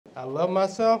I love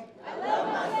myself. I love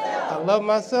I myself. love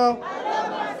myself. I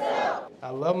love myself. I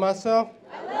love myself.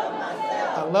 I love I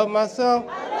myself. love myself.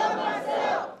 I love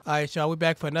myself. All right, y'all. We're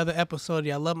back for another episode of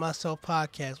the I Love Myself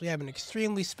podcast. We have an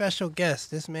extremely special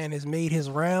guest. This man has made his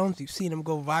rounds. You've seen him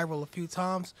go viral a few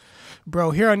times.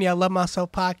 Bro, here on the I Love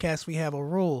Myself podcast, we have a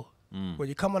rule. When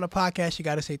you come on a podcast, you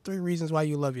got to say 3 reasons why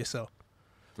you love yourself.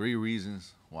 3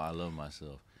 reasons why I love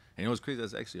myself. And you know what's crazy?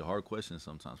 That's actually a hard question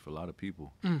sometimes for a lot of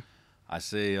people. I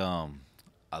say I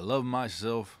love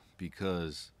myself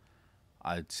because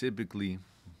I typically,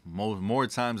 more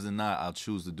times than not, I'll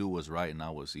choose to do what's right and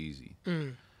not what's easy.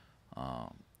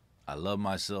 I love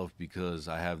myself because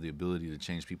I have the ability to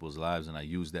change people's lives, and I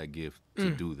use that gift to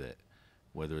do that.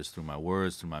 Whether it's through my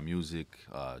words, through my music,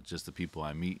 just the people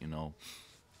I meet, you know.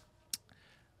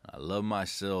 I love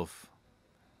myself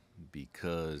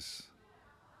because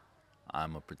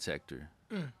I'm a protector.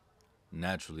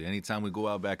 Naturally. Anytime we go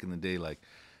out back in the day, like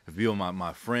if you know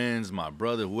my friends, my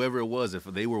brother, whoever it was, if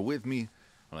they were with me,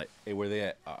 I'm like, hey, where they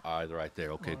at? All right, they're right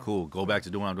there. Okay, cool. Go back to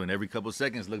doing what I'm doing. Every couple of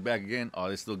seconds, look back again. Oh,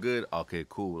 they're still good? Okay,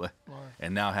 cool.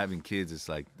 And now having kids, it's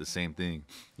like the same thing.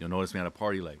 You'll notice me at a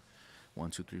party, like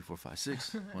 1, 2, 3, 4, 5,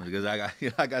 6. Because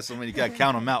I got so many, you gotta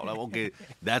count them out. Like, okay,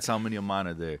 that's how many of mine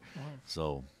are there.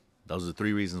 So those are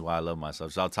 3 reasons why I love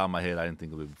myself. So off the top of my head, I didn't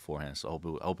think of it beforehand. So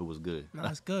I hope it was good. No,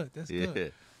 that's good. That's Yeah.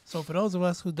 good. So for those of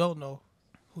us who don't know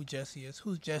who Jesse is,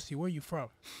 who's Jesse? Where you from?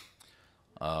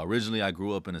 Originally, I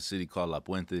grew up in a city called La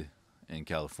Puente in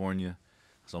California.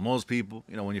 So most people,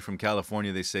 you know, when you're from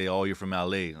California, they say, oh, you're from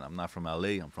L.A. I'm not from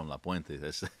L.A. I'm from La Puente.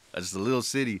 That's just a little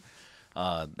city.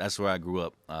 That's where I grew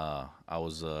up. I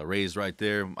was raised right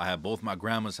there. I had both my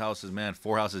grandma's houses, man,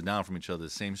 4 houses down from each other, the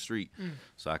same street.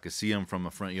 So I could see them from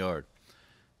the front yard.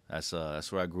 That's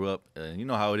where I grew up. And you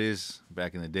know how it is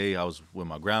back in the day. I was with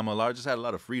my grandma a lot. I just had a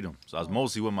lot of freedom. So I was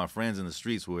mostly with my friends in the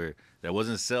streets where there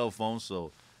wasn't cell phones.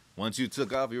 So once you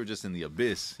took off, you were just in the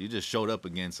abyss. You just showed up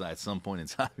again at some point in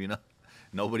time, you know.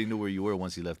 Nobody knew where you were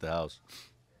once you left the house.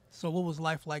 So what was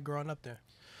life like growing up there?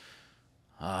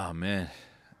 Ah, man.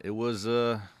 It was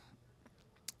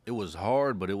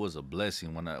hard, but it was a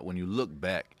blessing when you look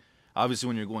back. Obviously,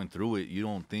 when you're going through it, you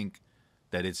don't think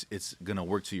that it's gonna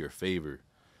work to your favor.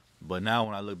 But now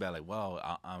when I look back, like,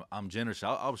 wow, I'm generous.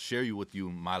 I'll share with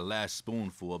you my last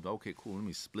spoonful of, okay, cool, let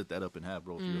me split that up in half,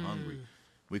 bro, if you're hungry.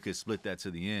 We could split that to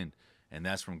the end. And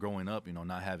that's from growing up, you know,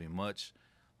 not having much.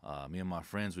 Me and my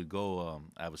friends would go,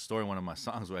 I have a story in one of my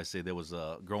songs where I say there was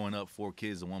growing up 4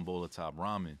 kids and 1 bowl of top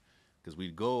ramen. Because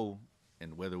we'd go,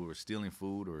 and whether we were stealing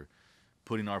food or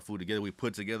putting our food together, we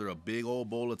put together a big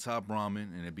old bowl of top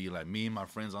ramen, and it'd be like me and my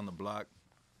friends on the block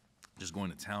just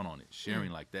going to town on it, sharing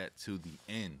like that to the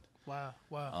end.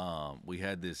 Wow. We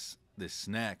had this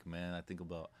snack, man.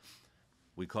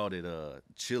 We called it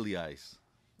chili ice,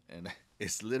 and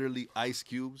it's literally ice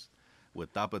cubes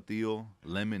with tapatio,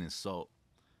 lemon, and salt,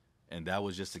 and that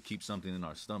was just to keep something in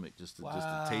our stomach, just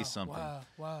to taste something.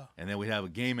 Wow. And then we'd have a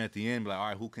game at the end, like, all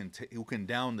right, who can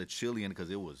down the chili, and because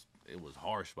it was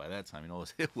harsh by that time, you know,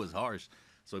 it was harsh.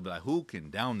 So it'd be like, who can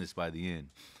down this by the end?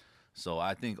 So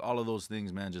I think all of those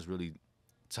things, man, just really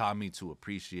taught me to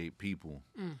appreciate people.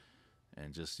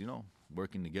 And just, you know,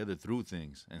 working together through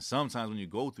things. And sometimes when you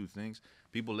go through things,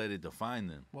 people let it define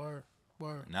them. Word.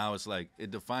 Now it's like,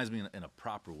 it defines me in a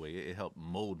proper way. It helped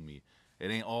mold me. It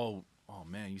ain't all, oh,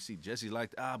 man, you see Jesse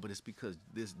like, but it's because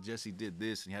Jesse did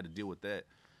this and you had to deal with that.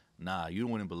 Nah, you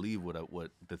wouldn't believe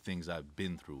what the things I've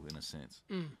been through, in a sense.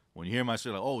 When you hear my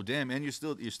shit, like, oh, damn, man, you're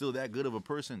still that good of a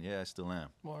person? Yeah, I still am.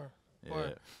 Word.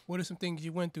 Yeah. What are some things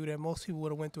you went through that most people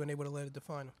would have went through and they would have let it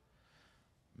define them?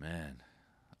 Man.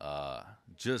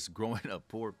 Just growing up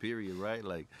poor, period, right?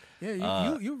 Like,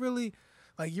 yeah, you really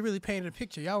painted a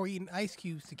picture. Y'all were eating ice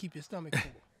cubes to keep your stomach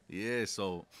full. Yeah,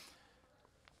 so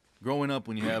growing up,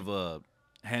 when you have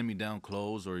hand-me-down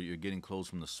clothes or you're getting clothes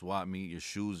from the swap meet, your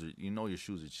shoes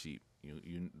are cheap.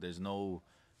 There's no,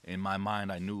 in my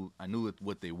mind, I knew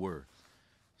what they were.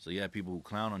 So you have people who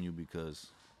clown on you because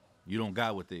you don't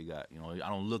got what they got. You know, I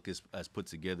don't look as put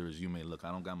together as you may look.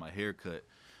 I don't got my hair cut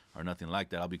or nothing like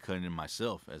that. I'll be cutting it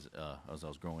myself as I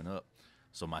was growing up.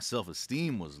 So my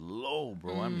self-esteem was low,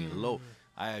 bro. I mean, low.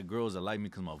 I had girls that liked me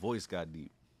because my voice got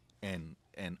deep, and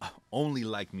only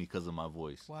liked me because of my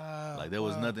voice. Wow. Like, there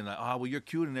was nothing like, well, you're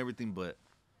cute and everything, but,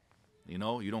 you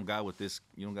know, you don't got what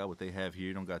they have here.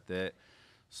 You don't got that.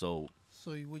 So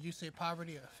would you say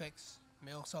poverty affects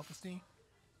male self-esteem?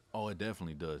 Oh, it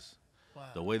definitely does. Wow.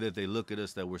 The way that they look at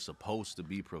us, that we're supposed to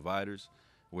be providers,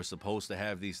 we're supposed to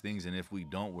have these things, and if we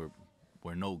don't,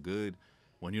 we're no good.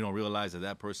 When you don't realize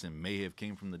that person may have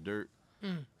came from the dirt.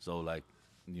 So, like,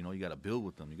 you got to build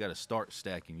with them. You got to start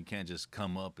stacking. You can't just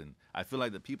come up. And I feel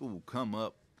like the people who come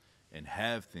up and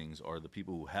have things, or the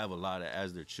people who have a lot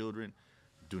as their children,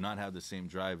 do not have the same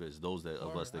drive as those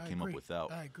of us that came up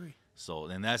without. I agree. So,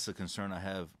 and that's the concern I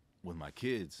have with my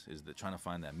kids, is that trying to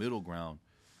find that middle ground.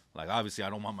 Like, obviously, I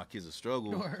don't want my kids to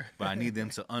struggle, but I need them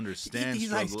to understand These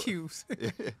struggle. ice cubes.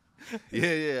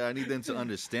 Yeah. I need them to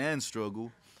understand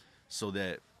struggle so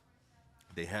that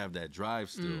they have that drive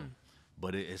still.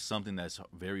 But it's something that's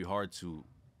very hard to,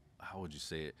 how would you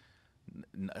say it?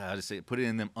 How to say it? Put it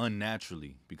in them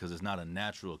unnaturally, because it's not a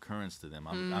natural occurrence to them.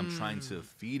 I'm trying to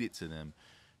feed it to them,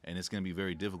 and it's going to be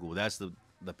very difficult. That's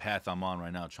the path I'm on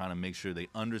right now, trying to make sure they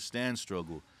understand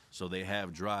struggle so they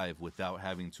have drive without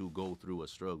having to go through a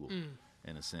struggle,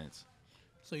 in a sense.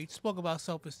 So you spoke about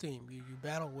self-esteem. You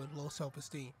battle with low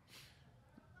self-esteem.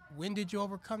 When did you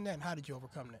overcome that, and how did you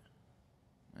overcome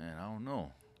that? Man, I don't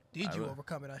know. Did you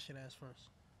overcome it? I should ask first.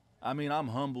 I mean, I'm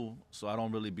humble, so I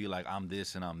don't really be like I'm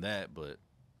this and I'm that, but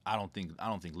I don't think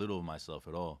little of myself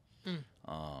at all.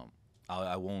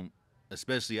 I won't,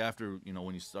 especially after,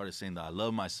 when you started saying that I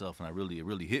love myself, and it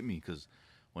really hit me, because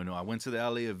when I went to the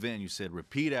LA event, you said,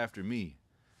 repeat after me,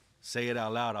 say it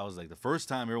out loud. I was like, the first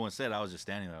time everyone said it, I was just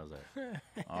standing there. I was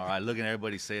like, all right, looking at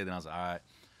everybody say it, and I was like, all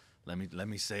right, let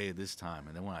me say it this time.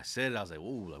 And then when I said it, I was like,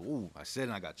 ooh, I said it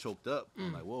and I got choked up.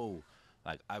 I'm like, whoa.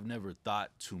 Like, I've never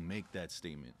thought to make that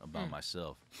statement about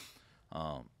myself.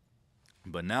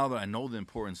 But now that I know the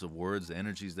importance of words, the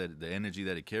energy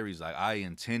that it carries, like, I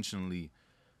intentionally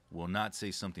will not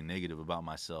say something negative about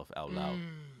myself out loud.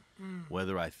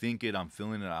 Whether I think it, I'm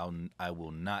feeling it, I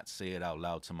will not say it out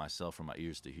loud to myself for my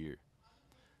ears to hear.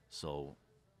 So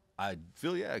I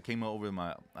feel, I came over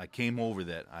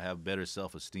that. I have better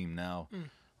self-esteem now.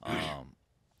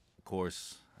 Of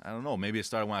course, I don't know. Maybe it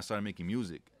started when I started making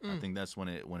music. I think that's when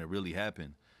it really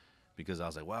happened, because I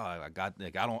was like, wow,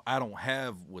 I don't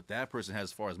have what that person has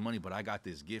as far as money, but I got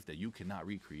this gift that you cannot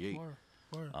recreate.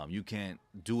 You can't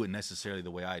do it necessarily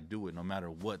the way I do it. No matter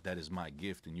what, that is my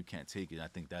gift, and you can't take it. I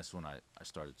think that's when I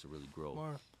started to really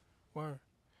grow.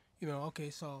 Okay,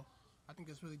 so I think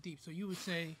that's really deep. So you would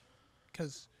say,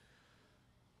 because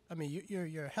I mean,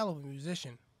 you're a hell of a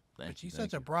musician. But you're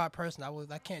such a broad person.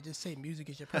 I can't just say music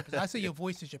is your purpose. I say your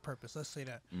voice is your purpose. Let's say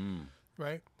that.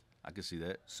 Right? I can see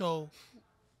that. So,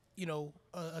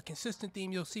 a consistent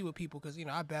theme you'll see with people, because,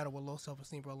 I battle with low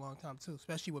self-esteem for a long time, too,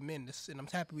 especially with men. And I'm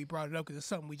happy we brought it up, because it's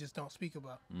something we just don't speak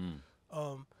about.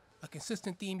 A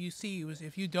consistent theme you see is,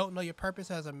 if you don't know your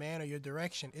purpose as a man or your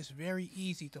direction, it's very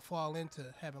easy to fall into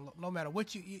having, no matter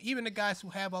what even the guys who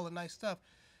have all the nice stuff,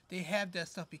 they have that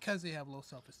stuff because they have low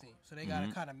self-esteem. So they got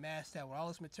to kind of mask that with all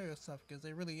this material stuff, because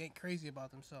they really ain't crazy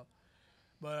about themselves.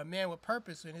 But a man with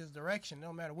purpose in his direction,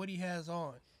 no matter what he has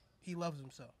on, he loves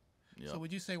himself. Yep. So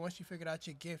would you say once you figured out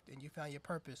your gift and you found your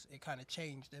purpose, it kind of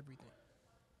changed everything?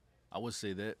 I would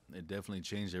say that it definitely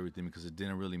changed everything, because it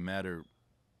didn't really matter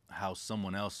how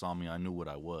someone else saw me. I knew what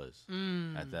I was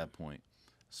at that point.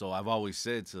 So I've always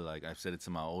said I've said it to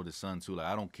my oldest son too, like,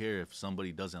 I don't care if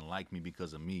somebody doesn't like me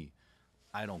because of me.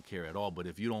 I don't care at all. But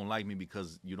if you don't like me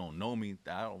because you don't know me,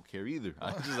 I don't care either.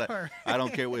 I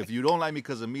don't care. If you don't like me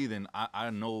because of me, then I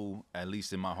know, at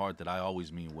least in my heart, that I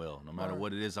always mean well. No matter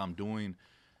what it is I'm doing,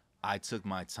 I took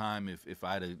my time. If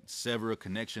I had to sever a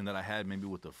connection that I had maybe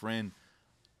with a friend,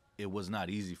 it was not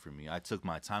easy for me. I took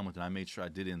my time with it. I made sure I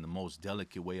did it in the most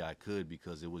delicate way I could,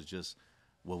 because it was just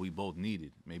what we both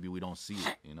needed. Maybe we don't see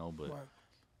it, but.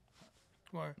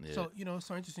 Yeah. So, it's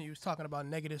so interesting. You was talking about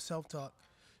negative self-talk.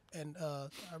 And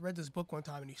I read this book one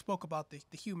time, and he spoke about the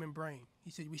human brain.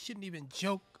 He said we shouldn't even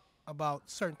joke about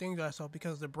certain things to ourselves,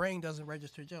 because the brain doesn't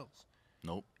register jokes.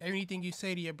 Nope. Anything you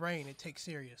say to your brain, it takes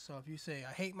serious. So if you say,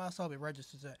 I hate myself, it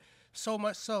registers that. So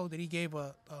much so that he gave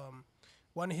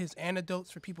one of his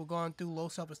antidotes for people going through low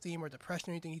self-esteem or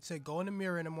depression or anything. He said, go in the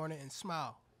mirror in the morning and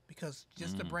smile, because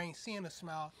just the brain seeing a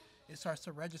smile, it starts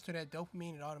to register that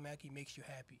dopamine. It automatically makes you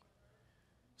happy.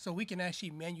 So we can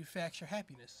actually manufacture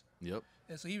happiness. Yep.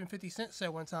 And so even 50 Cent said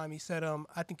one time, he said,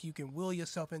 I think you can will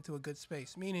yourself into a good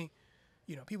space. Meaning,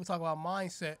 people talk about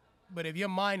mindset, but if your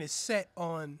mind is set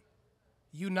on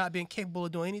you not being capable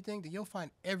of doing anything, then you'll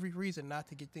find every reason not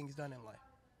to get things done in life.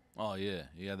 Oh, yeah.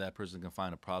 Yeah, that person can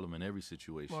find a problem in every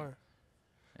situation.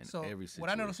 Every situation. What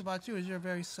I noticed about you is you're a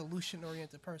very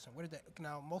solution-oriented person.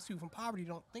 Now, most people from poverty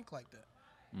don't think like that.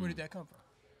 Where did that come from?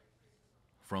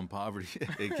 From poverty.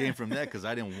 It came from that, because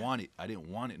I didn't want it. I didn't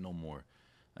want it no more.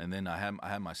 And then I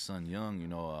had my son young.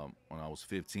 When I was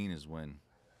 15 is when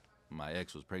my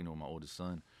ex was pregnant with my oldest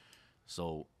son.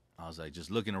 So I was like, just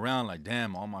looking around, like,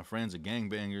 damn, all my friends are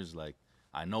gangbangers. Like,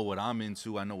 I know what I'm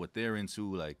into. I know what they're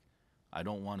into. Like, I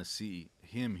don't want to see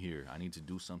him here. I need to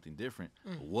do something different.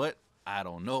 What? I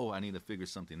don't know. I need to figure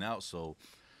something out. So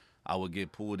I would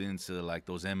get pulled into like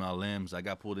those MLMs. I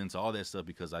got pulled into all that stuff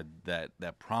because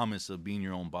that promise of being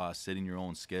your own boss, setting your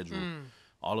own schedule,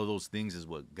 all of those things is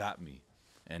what got me.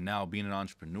 And now being an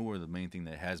entrepreneur, the main thing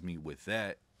that has me with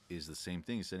that is the same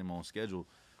thing, setting my own schedule.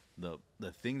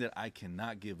 The thing that I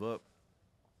cannot give up,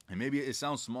 and maybe it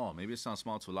sounds small. Maybe it sounds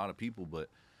small to a lot of people, but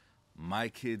my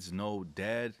kids know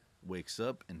Dad wakes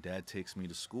up and Dad takes me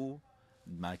to school.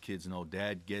 My kids know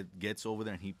Dad gets over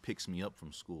there and he picks me up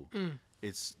from school.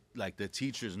 It's like the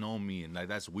teachers know me, and like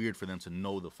that's weird for them to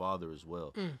know the father as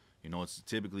well. You know,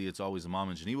 it's always Mom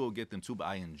and Geneva will get them too, but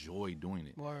I enjoy doing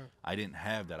it. Word. I didn't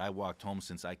have that. I walked home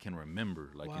since I can remember.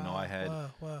 Like, you know, I had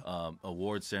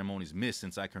award ceremonies missed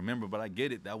since I can remember, but I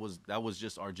get it. That was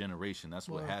just our generation. That's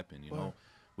what happened, you know.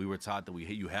 We were taught that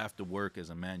you have to work as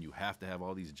a man. You have to have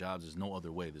all these jobs. There's no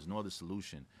other way. There's no other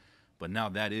solution. But now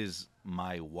that is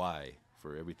my why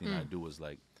for everything I do is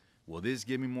like, will this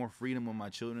give me more freedom with my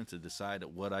children to decide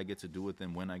what I get to do with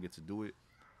them, when I get to do it?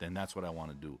 Then that's what I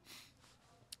want to do.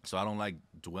 So I don't like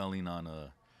dwelling on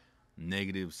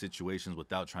negative situations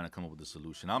without trying to come up with a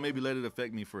solution. I'll maybe let it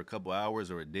affect me for a couple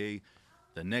hours or a day.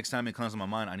 The next time it comes to my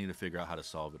mind, I need to figure out how to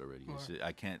solve it already.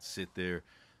 I can't sit there.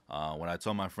 What I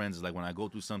tell my friends is like when I go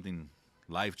through something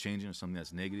life-changing or something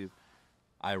that's negative,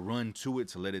 I run to it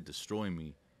to let it destroy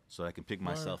me so I can pick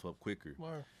myself up quicker.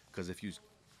 Because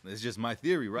it's just my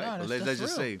theory, right? Nah, but let's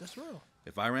just say, that's real.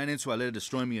 if I ran into it, I let it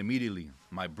destroy me immediately.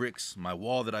 My bricks, my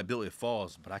wall that I built, it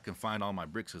falls, but I can find all my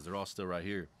bricks because they're all still right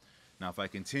here. Now, if I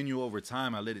continue over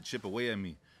time, I let it chip away at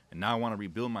me, and now I want to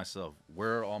rebuild myself.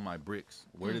 Where are all my bricks?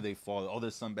 Where did they fall? Oh,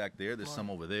 there's some back there. There's some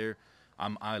over there.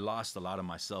 I lost a lot of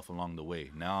myself along the way.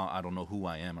 Now I don't know who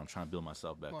I am. I'm trying to build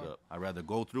myself back up. I'd rather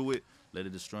go through it, let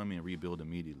it destroy me, and rebuild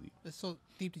immediately. It's so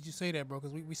deep that you say that, bro,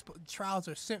 because trials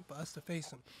are sent for us to face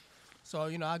them. So,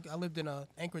 you know, I lived in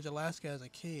Anchorage, Alaska as a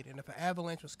kid, and if an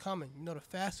avalanche was coming, you know, the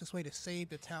fastest way to save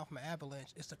the town from an avalanche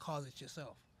is to cause it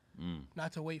yourself,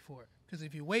 not to wait for it. Because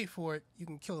if you wait for it, you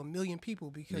can kill 1 million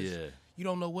people because you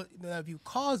don't know what. If you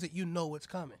cause it, you know what's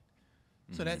coming.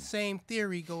 So that same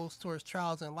theory goes towards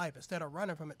trials in life. Instead of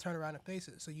running from it, turn around and face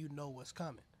it so you know what's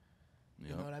coming.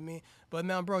 You know what I mean? But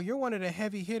now, bro, you're one of the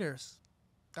heavy hitters.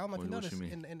 I don't know if you noticed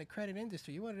in the credit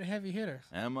industry. You're one of the heavy hitters.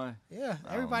 Am I? Yeah.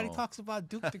 Everybody talks about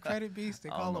Duke the Credit Beast. They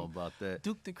call him about that.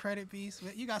 Duke the Credit Beast.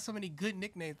 You got so many good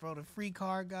nicknames, bro. The free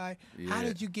card guy. Yeah. How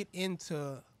did you get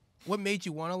into what made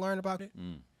you want to learn about it?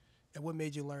 And what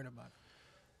made you learn about it?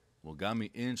 What got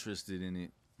me interested in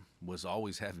it was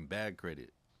always having bad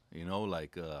credit. You know,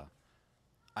 like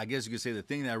I guess you could say the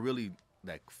thing that really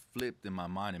that flipped in my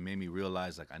mind and made me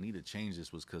realize like I need to change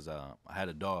this was because I had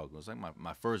a dog. It was like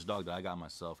my first dog that I got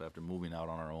myself after moving out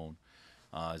on our own.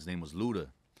 His name was Luda.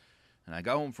 And I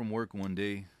got home from work one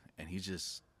day and he's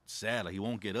just sad. Like he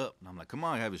won't get up. And I'm like, come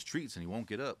on, I have his treats and he won't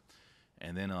get up.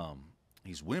 And then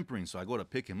he's whimpering. So I go to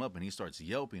pick him up and he starts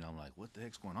yelping. I'm like, what the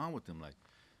heck's going on with him? Like,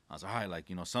 I was like, all right, like,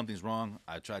 you know, something's wrong.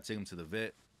 I try to take him to the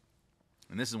vet.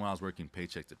 And this is when I was working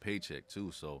paycheck to paycheck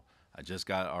too. So I just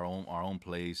got our own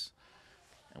place,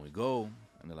 and we go,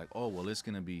 and they're like, "Oh, well, it's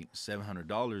gonna be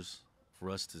 $700 for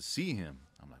us to see him."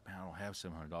 I'm like, "Man, I don't have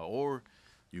 $700." Or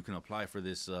you can apply for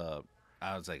this.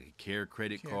 I was like a care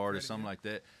credit card or something like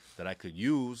that I could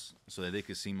use so that they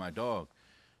could see my dog.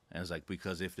 And I was like,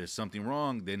 because if there's something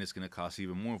wrong, then it's gonna cost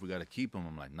even more if we gotta keep him.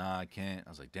 I'm like, nah, I can't. I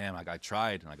was like, damn, I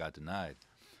tried and I got denied.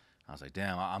 I was like,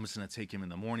 damn, I'm just going to take him in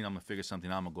the morning. I'm going to figure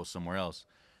something out. I'm going to go somewhere else.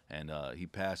 And he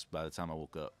passed by the time I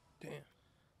woke up. Damn.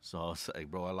 So I was like,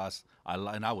 bro,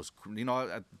 and I was, you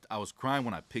know, I was crying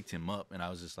when I picked him up. And I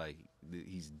was just like,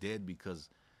 he's dead because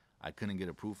I couldn't get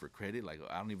approved for credit. Like,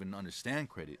 I don't even understand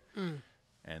credit.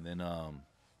 And then I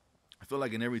feel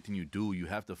like in everything you do, you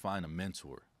have to find a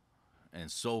mentor.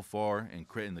 And so far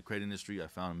in the credit industry, I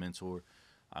found a mentor.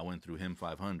 I went through him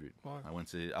 500. Wow.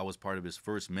 I was part of his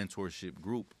first mentorship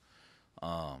group.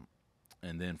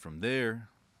 And then from there,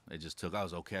 it just took. I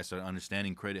started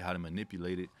understanding credit, how to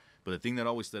manipulate it. But the thing that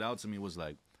always stood out to me was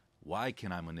like, why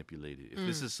can I manipulate it? If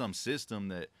this is some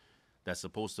system that's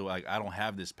supposed to, like, I don't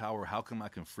have this power, how come I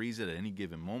can freeze it at any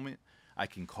given moment? I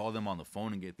can call them on the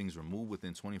phone and get things removed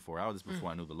within 24 hours before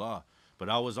I knew the law. But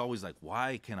I was always like,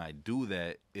 why can I do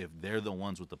that if they're the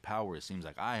ones with the power? It seems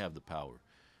like I have the power.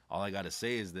 All I got to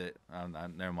say is that,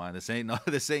 never mind, this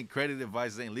ain't credit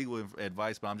advice, this ain't legal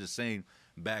advice, but I'm just saying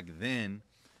back then,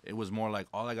 it was more like,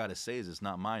 all I got to say is it's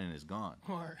not mine and it's gone.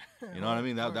 You know what I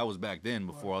mean? That was back then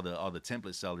before all the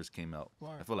template sellers came out.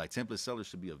 I feel like template sellers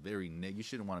should be you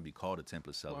shouldn't want to be called a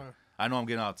template seller. I know I'm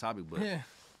getting off topic, but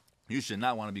you should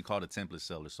not want to be called a template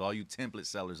seller. So all you template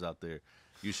sellers out there,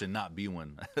 You should not be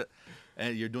one.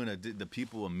 And you're doing the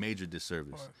people a major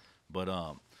disservice.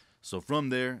 But so from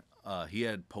there, he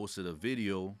had posted a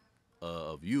video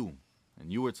of you,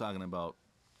 and you were talking about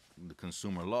the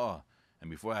consumer law. And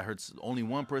before I heard only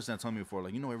one person that told me before,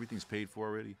 like, everything's paid for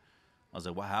already. I was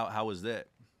like, well, how is that?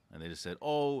 And they just said,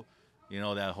 oh,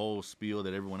 that whole spiel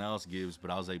that everyone else gives.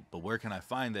 But I was like, but where can I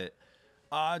find that?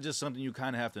 Just something you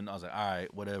kind of have to know. I was like, all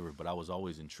right, whatever. But I was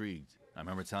always intrigued. I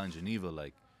remember telling Geneva,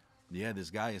 like, yeah, this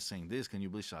guy is saying this. Can you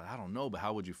believe? She's like, I don't know, but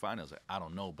how would you find it? I was like, I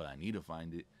don't know, but I need to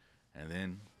find it. And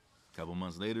then a couple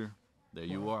months later, there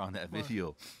you are on that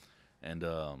video. And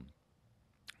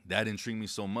that intrigued me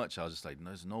so much. I was just like,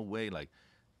 there's no way. Like,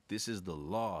 this is the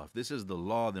law. If this is the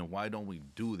law, then why don't we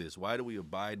do this? Why do we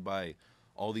abide by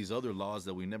all these other laws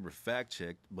that we never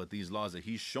fact-checked, but these laws that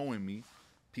he's showing me,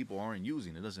 people aren't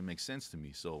using? It doesn't make sense to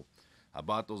me. So I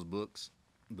bought those books,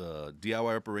 the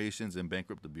DIY Reparations and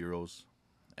Bankrupt the Bureaus,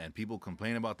 and people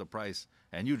complain about the price,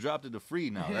 and you dropped it to free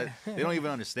now. They don't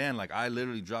even understand. Like, I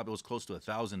literally dropped, it was close to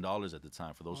 $1,000 at the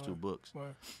time for those two books.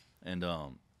 And,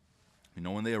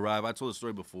 when they arrived, I told the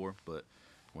story before, but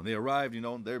when they arrived,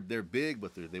 they're big,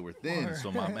 but they were thin.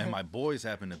 So my boys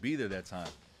happened to be there that time.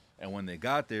 And when they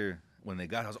got there, I was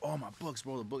like, oh, my books,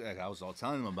 bro, the book. Like, I was all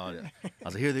telling them about it. I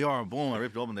was like, here they are. Boom, I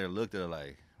ripped it open there, looked at it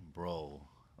like, bro,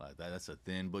 like that's a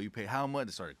thin book. You pay how much?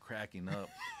 It started cracking up.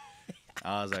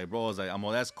 I was like, bro,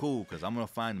 that's cool, because I'm going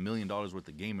to find $1 million worth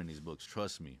of game in these books.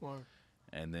 Trust me.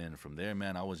 And then from there,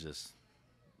 man, I was just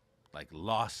like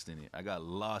lost in it. I got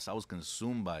lost. I was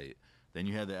consumed by it. Then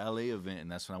you had the LA event,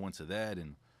 and that's when I went to that.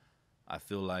 And I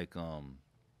feel like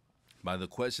by the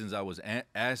questions I was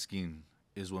asking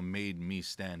is what made me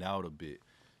stand out a bit,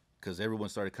 because everyone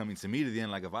started coming to me to the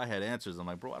end. Like, if I had answers, I'm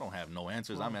like, bro, I don't have no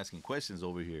answers. I'm asking questions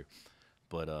over here.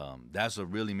 But that's what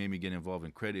really made me get involved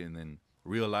in credit, and then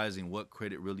realizing what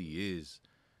credit really is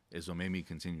what made me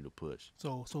continue to push.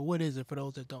 So what is it for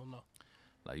those that don't know?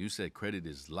 Like you said, credit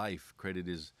is life. Credit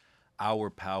is our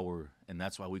power, and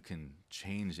that's why we can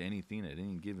change anything at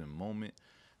any given moment.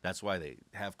 That's why they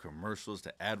have commercials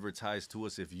to advertise to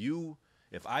us.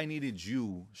 If I needed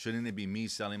you, shouldn't it be me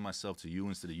selling myself to you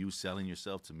instead of you selling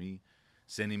yourself to me,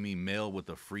 sending me mail with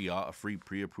a free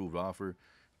pre-approved offer?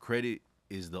 Credit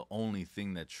is the only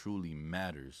thing that truly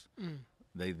matters.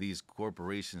 These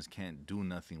corporations can't do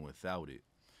nothing without it.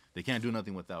 They can't do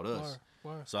nothing without us.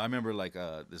 So I remember, like,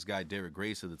 this guy Derek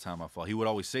Grace at the time I fought, he would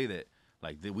always say that,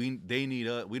 like, they need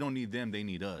us. We don't need them. They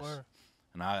need us.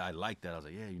 And I liked that. I was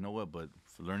like, yeah, you know what? But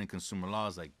for learning consumer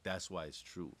laws, like, that's why it's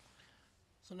true.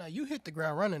 So now you hit the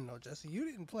ground running, though, Jesse. You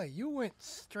didn't play. You went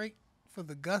straight for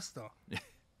the gusto.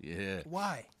 Yeah.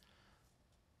 Why?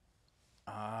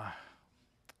 I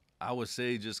would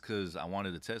say just because I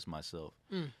wanted to test myself.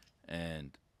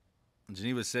 And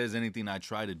Geneva says anything I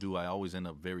try to do, I always end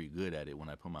up very good at it when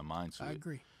I put my mind to it. I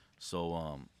agree.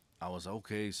 So I was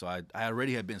okay. So I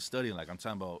already had been studying. Like, I'm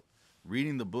talking about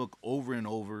reading the book over and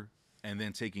over, and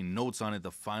then taking notes on it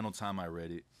the final time I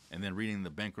read it, and then reading the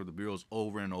Bankrupt the Bureaus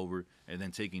over and over, and then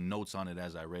taking notes on it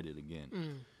as I read it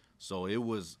again. So it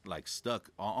was like stuck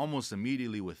almost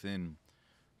immediately within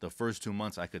the first 2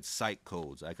 months. I could cite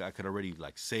codes. I could already,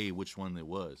 like, say which one it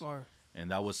was.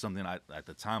 And that was something at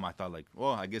the time I thought, like,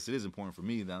 well, I guess it is important for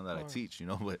me now that I teach,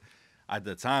 But at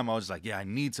the time I was just like, yeah, I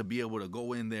need to be able to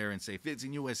go in there and say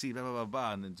 15 USC, blah, blah, blah,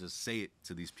 blah, and then just say it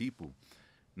to these people.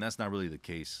 And that's not really the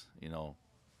case,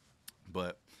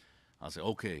 But I was like,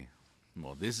 okay,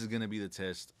 well, this is going to be the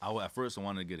test. At first I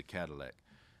wanted to get a Cadillac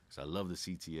because I love the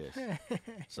CTS.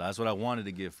 So that's what I wanted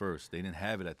to get first. They didn't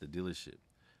have it at the dealership.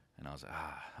 And I was like,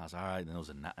 all right. And it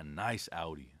was a nice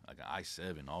Audi, like an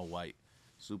i7, all white,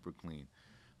 super clean.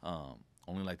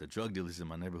 Only like the drug dealers in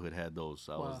my neighborhood had those.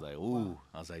 So I was like, ooh.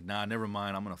 I was like, nah, never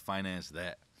mind. I'm going to finance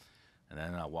that. And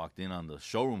then I walked in on the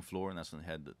showroom floor, and that's when they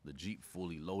had the Jeep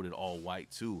fully loaded, all white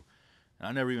too. And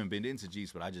I never even been into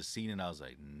Jeeps, but I just seen it. And I was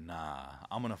like, nah,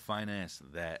 I'm going to finance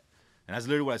that. And that's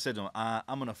literally what I said to them.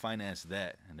 I'm going to finance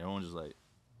that. And everyone just like,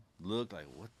 looked like,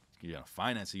 what? You're going to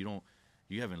finance it?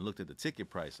 You haven't looked at the ticket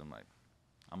price. I'm like,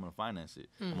 I'm going to finance it.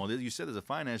 Well, you said there's a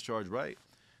finance charge, right?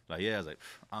 Like, yeah. I was like,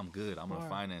 I'm good. I'm going to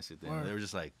finance it then. They were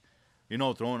just like,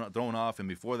 throwing off. And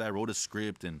before that, I wrote a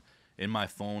script and in my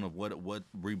phone of what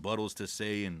rebuttals to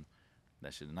say. And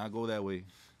that should not go that way.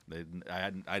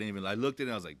 I looked at it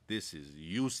and I was like, this is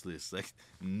useless. Like,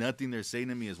 nothing they're saying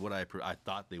to me is what I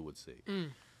thought they would say.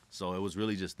 So it was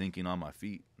really just thinking on my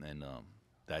feet. And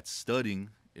that studying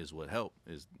is what helped.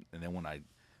 And then when I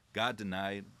got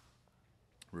denied,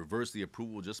 reversed the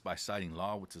approval just by citing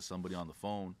law to somebody on the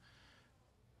phone,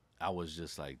 I was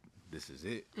just like, this is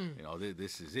it.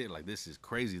 This is it. Like, this is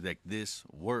crazy. Like, this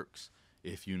works.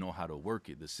 if you know how to work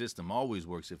it. The system always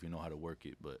works if you know how to work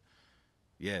it. But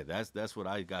yeah, that's what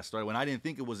I got started when I didn't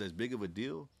think it was as big of a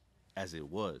deal as it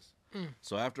was.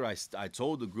 So after I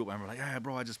told the group, I remember like, yeah,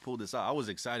 bro, I just pulled this out. I was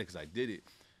excited because I did it,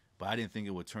 but I didn't think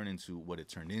it would turn into what it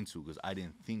turned into because I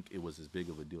didn't think it was as big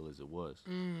of a deal as it was.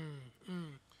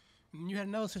 You had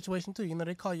another situation too. You know,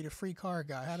 they call you the free car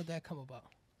guy. How did that come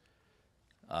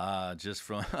about? Just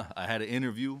from I had an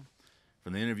interview.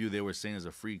 From the interview, they were saying it's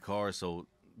a free car, so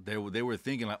they were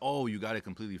thinking like, oh, you got it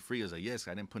completely free. I was like, yes,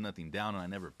 I didn't put nothing down and I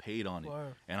never paid on it.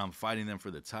 Word. And I'm fighting them for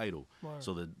the title. Word.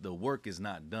 So the work is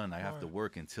not done. I have to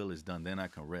work until it's done. Then I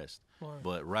can rest.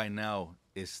 But right now,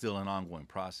 it's still an ongoing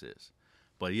process.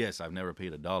 But yes, I've never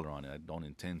paid $1 on it. I don't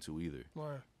intend to either.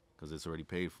 Because it's already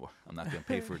paid for. I'm not going to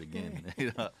pay for it again.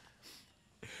 You know?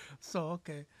 So,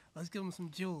 okay, let's give him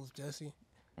some jewels, Jesse.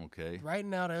 Okay. Right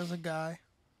now, there's a guy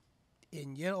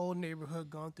in your old neighborhood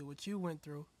going through what you went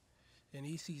through, and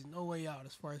he sees no way out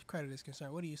as far as credit is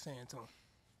concerned. What are you saying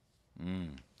to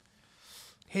him?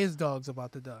 His dog's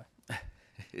about to die.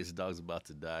 His dog's about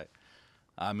to die.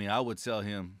 I mean, I would tell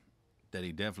him that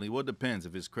he definitely, well, it depends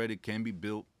if his credit can be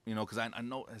built, you know, because I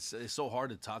know it's so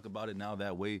hard to talk about it now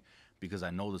that way because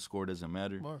I know the score doesn't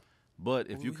matter.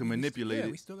 But if you can manipulate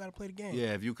it. We still got to play the game.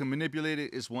 Yeah, if you can manipulate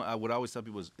it, it's one. What I always tell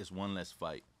people is it's one less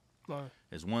fight.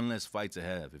 It's one less fight to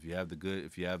have. If you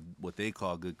have what they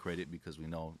call good credit, because we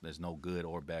know there's no good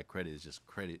or bad credit, it's just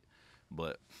credit.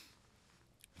 But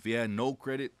if he had no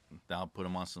credit, then I'll put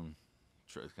him on some.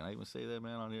 Can I even say that,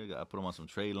 man, on here? I put him on some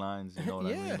trade lines. You know what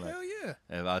I mean? Like, hell yeah.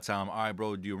 If I tell him, all right,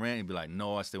 bro, do you rent? He'd be like,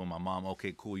 no, I stay with my mom.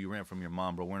 Okay, cool. You rent from your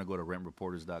mom, bro. We're gonna go to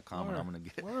rentreporters.com and I'm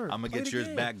gonna get yours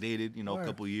backdated. You know, a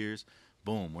couple years.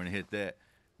 Boom. We're gonna hit that.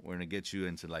 We're gonna get you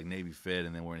into like Navy Fed,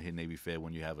 and then we're gonna hit Navy Fed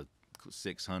when you have a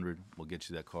 600. We'll get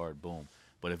you that card. Boom.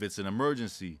 But if it's an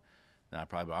emergency, then I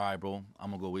probably, all right, bro,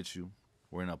 I'm gonna go with you.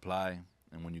 We're gonna apply,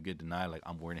 and when you get denied, like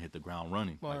we're gonna hit the ground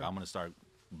running. Like I'm gonna start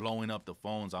blowing up the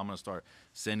phones. I'm gonna start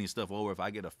sending stuff over. If I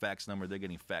get a fax number, they're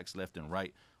getting fax left and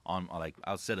right. On like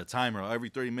I'll set a timer every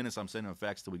 30 minutes. I'm sending a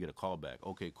fax till we get a call back.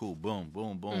 Okay, cool. Boom,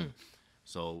 boom, boom.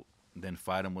 So then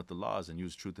fight them with the laws and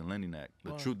use Truth in Lending Act.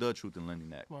 The Truth in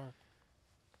Lending Act.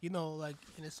 You know, like,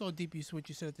 and it's so deep. You what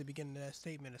you said at the beginning of that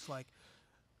statement. It's like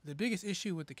the biggest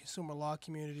issue with the consumer law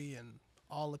community and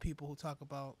all the people who talk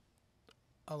about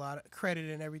a lot of credit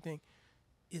and everything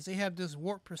is they have this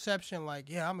warped perception. Like,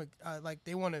 yeah, like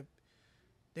they want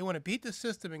to beat the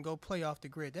system and go play off the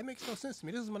grid. That makes no sense to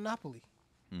me. This is Monopoly.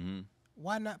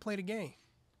 Why not play the game?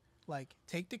 Like,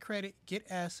 take the credit, get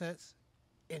assets,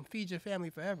 and feed your family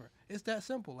forever. It's that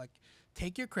simple. Like,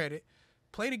 take your credit,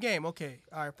 play the game. Okay,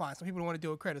 all right, fine. Some people don't want to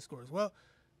deal with credit scores. Well,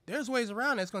 there's ways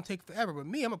around that. It's going to take forever. But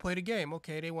me, I'm going to play the game.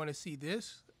 Okay, they want to see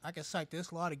this. I can cite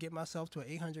this law to get myself to an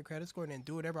 800 credit score and then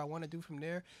do whatever I want to do from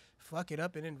there, fuck it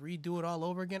up, and then redo it all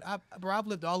over again. I've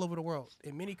lived all over the world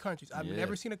in many countries. I've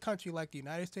never seen a country like the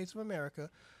United States of America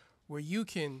where you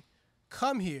can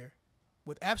come here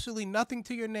with absolutely nothing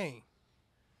to your name,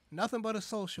 nothing but a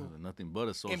social,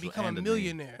 and become a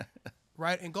millionaire,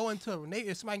 right? And go into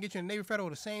if somebody can get you in Navy Federal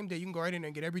the same day, you can go right in there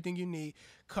and get everything you need,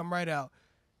 come right out,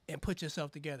 and put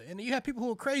yourself together. And you have people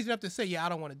who are crazy enough to say, yeah, I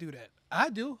don't want to do that. I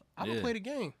do. I'm going to play the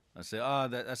game. I say,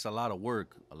 that's a lot of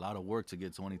work. A lot of work to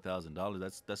get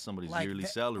 $20,000. That's somebody's yearly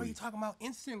salary. What are you talking about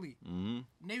instantly?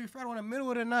 Navy Federal in the middle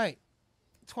of the night,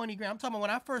 20 grand. I'm talking about when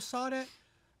I first saw that,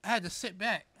 I had to sit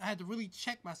back. I had to really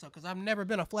check myself because I've never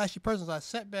been a flashy person. So I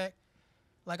sat back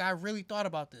like I really thought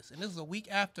about this. And this is a week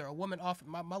after a woman offered,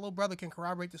 my little brother can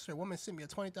corroborate this story. A woman sent me a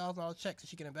 $20,000 check so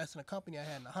she can invest in a company I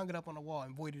had, and I hung it up on the wall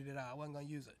and voided it out. I wasn't going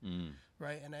to use it.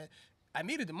 Right? And I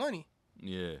needed the money.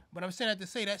 Yeah. But I'm saying that to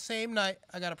say that same night,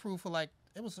 I got approved for like,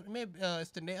 it was maybe, I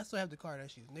still have the card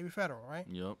actually, Navy Federal, right?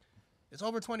 Yep. It's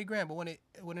over 20 grand, but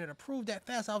when it approved that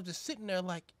fast, I was just sitting there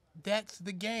like, that's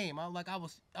the game. I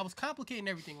was complicating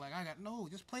everything. Like,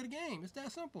 just play the game. It's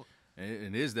that simple.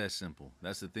 It is that simple.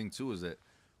 That's the thing too, is that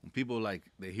when people like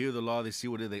they hear the law, they see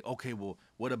what they okay, well,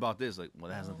 what about this? Like, well,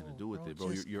 that has nothing to do with it,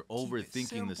 bro. You're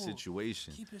overthinking the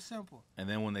situation. Keep it simple. And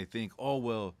then when they think, oh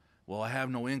well, I have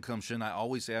no income, shouldn't I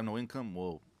always say I have no income?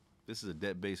 Well, this is a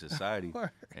debt-based society,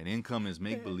 and income is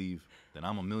make-believe. Then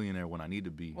I'm a millionaire when I need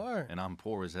to be, and I'm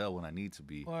poor as hell when I need to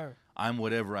be. I'm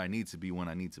whatever I need to be when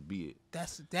I need to be it.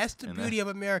 That's the beauty of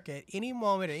America. At any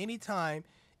moment, at any time,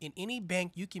 in any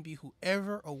bank, you can be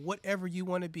whoever or whatever you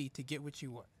want to be to get what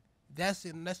you want. That's the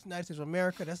United States of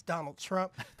America. That's Donald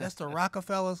Trump. That's the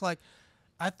Rockefellers. Like,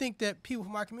 I think that people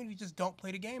from our community just don't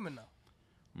play the game enough.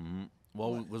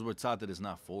 Well, because we're taught that it's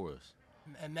not for us.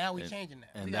 And now we're changing that.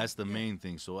 And that's the main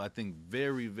thing. So I think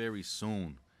very, very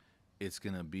soon it's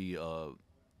going to be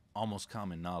almost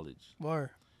common knowledge.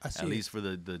 At least for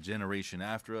the generation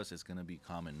after us, it's gonna be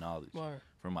common knowledge. Word.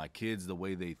 For my kids, the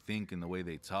way they think and the way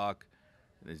they talk,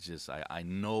 it's just I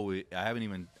know it. I haven't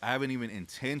even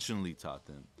intentionally taught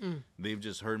them. They've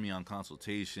just heard me on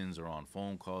consultations or on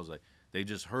phone calls. Like they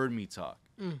just heard me talk,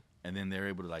 and then they're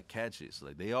able to like catch it. So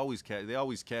like they always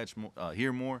catch more,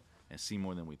 hear more and see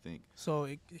more than we think. So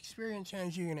experience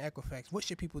changed you in Equifax. What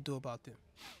should people do about them?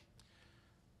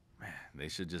 Man, they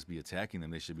should just be attacking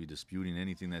them. They should be disputing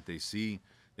anything that they see.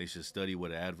 They should study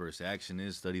what adverse action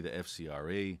is. Study the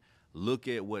FCRA. Look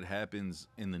at what happens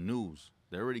in the news.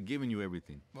 They're already giving you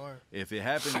everything. Word. If it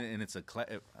happened and it's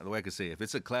the way I could say, if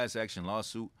it's a class action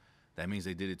lawsuit, that means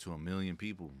they did it to 1 million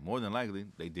people. More than likely,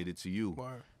 they did it to you.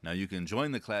 Word. Now you can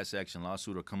join the class action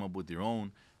lawsuit or come up with your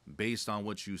own based on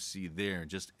what you see there.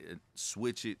 Just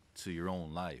switch it to your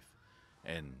own life,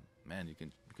 and man, you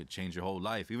could change your whole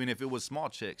life. Even if it was small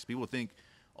checks, people think,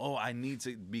 oh, I need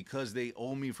to, because they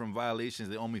owe me from violations.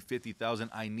 They owe me 50,000.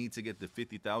 I need to get the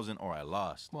 50,000 or I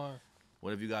lost. Word.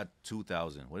 What if you got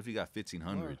 2,000? What if you got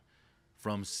 1,500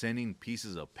 from sending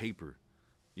pieces of paper?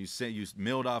 You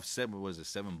mailed off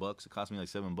 $7 bucks? It cost me like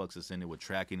 $7 to send it with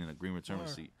tracking and a green return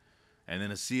receipt, and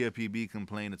then a CFPB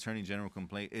complaint, Attorney General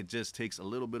complaint. It just takes a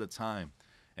little bit of time,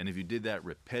 and if you did that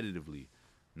repetitively,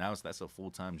 now that's a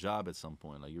full-time job at some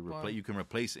point. Like you can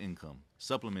replace income,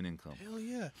 supplement income. Hell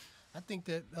yeah, I think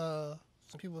that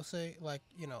some people say like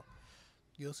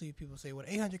you'll see people say with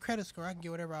 800 credit score I can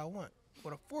get whatever I want.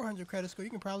 With a 400 credit score,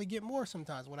 you can probably get more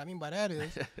sometimes. What I mean by that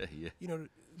is,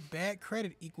 bad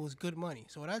credit equals good money.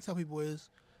 So what I tell people is,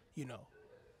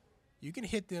 you can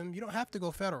hit them. You don't have to go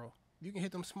federal. You can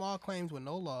hit them small claims with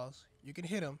no laws. You can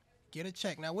hit them, get a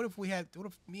check. Now, what if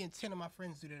me and 10 of my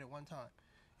friends do that at one time,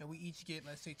 and we each get,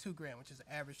 let's say, $2,000, which is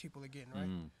the average people are getting, right?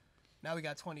 Mm-hmm. Now we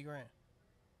got $20,000,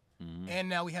 Mm-hmm. and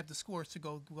now we have the scores to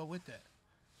go with that.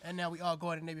 And now we all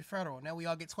go into Navy Federal. Now we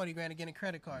all get $20,000 again in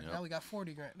credit cards. Yep. Now we got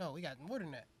 $40,000. No, we got more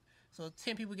than that. So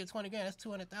 10 people get $20,000. That's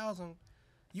 200,000.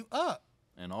 You up?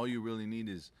 And all you really need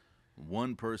is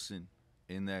one person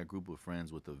in that group of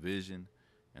friends with a vision,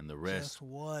 and the rest, just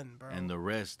one, bro. and the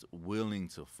rest willing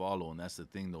to follow. And that's the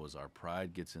thing, though, is our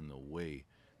pride gets in the way.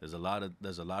 There's a lot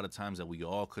of times that we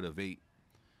all could have ate,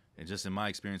 and just in my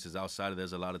experiences outside of,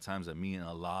 there's a lot of times that me and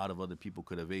a lot of other people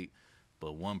could have ate.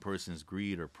 But one person's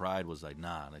greed or pride was like,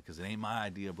 nah, because it ain't my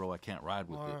idea, bro. I can't ride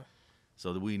with it.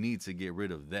 So that we need to get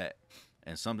rid of that.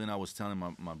 And something I was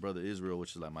telling my brother Israel,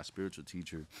 which is like my spiritual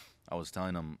teacher, I was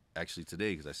telling him actually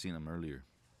today because I seen him earlier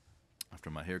after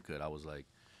my haircut. I was like,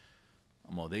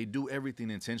 they do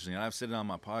everything intentionally. And I've said it on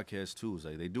my podcast too. It's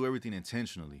like they do everything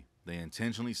intentionally. They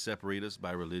intentionally separate us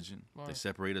by religion. They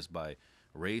separate us by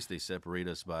race. They separate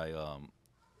us by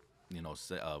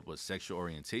sexual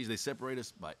orientation. They separate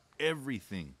us by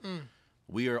everything.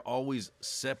 We are always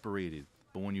separated.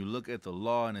 But when you look at the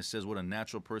law and it says what a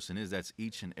natural person is, that's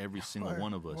each and every single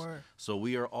one of us. So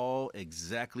we are all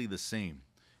exactly the same.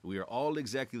 We are all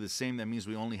exactly the same. That means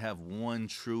we only have one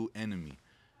true enemy.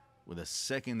 With a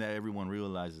second that everyone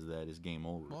realizes that, it's game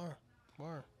over.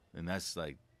 And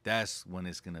that's when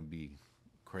it's gonna be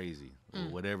crazy.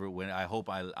 Whatever. When I hope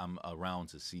I'm around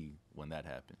to see when that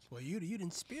happens. Well, you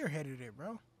didn't spearheaded it,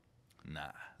 bro.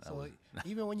 Nah. So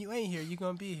even when you ain't here, you're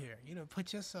gonna be here.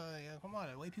 Put your come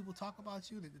on, the way people talk about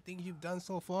you, the things you've done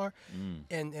so far,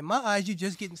 and in my eyes, you're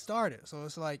just getting started. So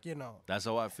it's like That's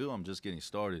how I feel. I'm just getting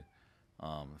started.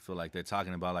 I feel like they're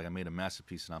talking about like I made a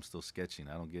masterpiece and I'm still sketching.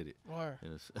 I don't get it.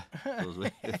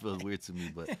 It feels weird to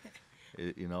me, but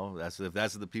that's if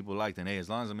that's what the people like. Then hey, as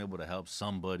long as I'm able to help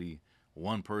somebody,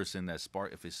 one person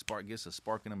if it gets a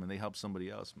spark in them and they help somebody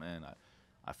else, man,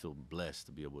 I feel blessed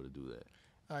to be able to do that.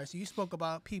 All right, so you spoke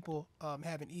about people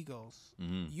having egos.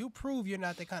 Mm-hmm. You prove you're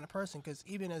not that kind of person because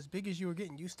even as big as you were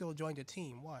getting, you still joined a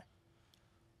team. Why?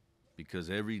 Because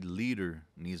every leader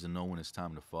needs to know when it's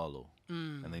time to follow,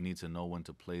 and they need to know when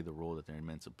to play the role that they're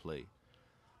meant to play.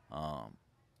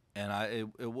 And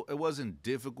it wasn't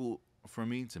difficult for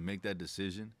me to make that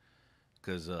decision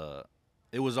because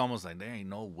it was almost like there ain't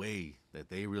no way that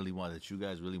you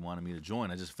guys really wanted me to join.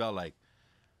 I just felt like,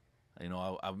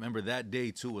 I remember that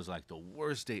day too was like the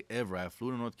worst day ever. I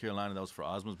flew to North Carolina. That was for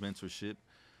Ozma's mentorship.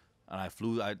 And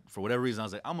for whatever reason, I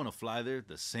was like, I'm going to fly there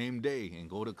the same day and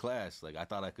go to class. Like, I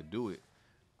thought I could do it.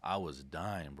 I was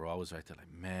dying, bro. I was right there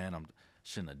like, man, I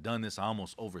shouldn't have done this. I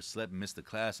almost overslept and missed the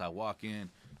class. I walk in,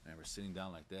 and we're sitting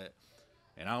down like that.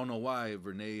 And I don't know why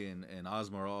Vernay and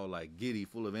Ozma are all, like, giddy,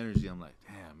 full of energy. I'm like,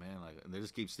 damn, man. Like, and they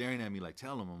just keep staring at me like,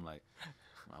 tell them. I'm like,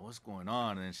 what's going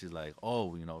on? And then she's like,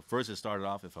 first it started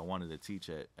off if I wanted to teach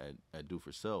at Do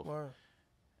For Self. Wow.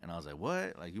 And I was like,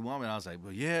 what? Like, you want me? And I was like,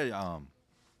 well, yeah,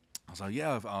 I was like,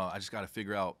 yeah, I just got to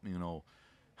figure out,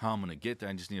 how I'm gonna get there.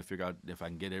 I just need to figure out if I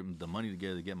can get the money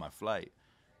together to get my flight.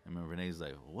 And remember Renee's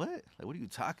like, what? Like, what are you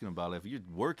talking about? Like, if you're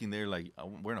working there, like,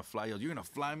 we're gonna fly you. You're gonna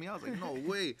fly me? I was like, no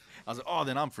way. I was like, oh,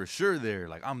 then I'm for sure there.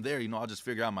 Like, I'm there. You know, I'll just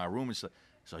figure out my room. And she's like,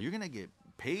 so you're gonna get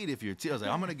paid if you're. I was like,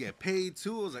 I'm gonna get paid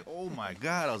too. I was like, oh my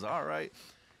God. I was like, all right.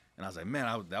 And I was like,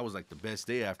 man, that was like the best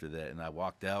day after that. And I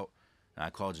walked out and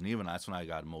I called Geneva, and that's when I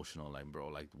got emotional. Like, bro,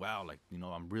 like, wow, like, you know,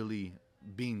 I'm really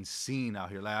being seen out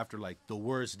here. Like, after like the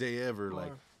worst day ever,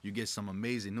 like. You get some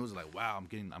amazing news, like, wow, I'm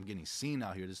getting seen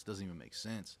out here. This doesn't even make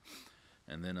sense.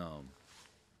 And then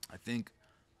I think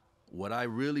what I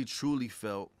really truly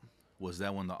felt was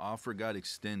that when the offer got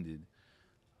extended,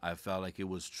 I felt like it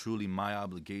was truly my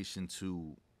obligation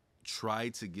to try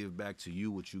to give back to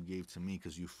you what you gave to me,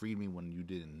 because you freed me when you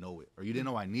didn't know it, or you didn't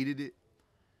know I needed it.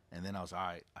 And then I was, all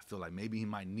right, I feel like maybe he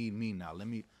might need me now. Let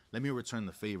me return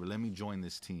the favor. Let me join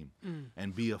this team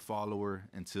and be a follower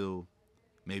until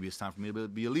maybe it's time for me to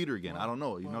be a leader again. I don't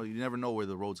know. You know, you never know where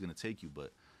the road's going to take you,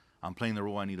 but I'm playing the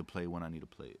role I need to play when I need to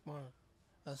play it.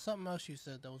 Something else you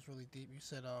said that was really deep. You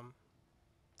said,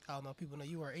 I don't know, people know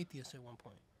you were atheist at one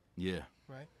point. Yeah.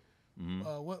 Right? Mm-hmm.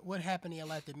 What happened in your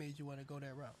life that made you want to go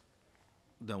that route?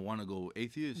 That want to go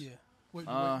atheist?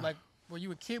 Yeah. Like, were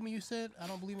you a kid when you said, I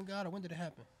don't believe in God, or when did it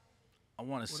happen? I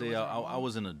want to say I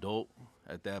was an adult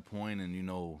at that point, and, you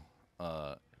know,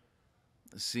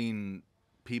 seeing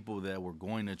people that were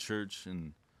going to church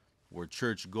and were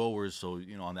church goers, so,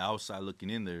 you know, on the outside looking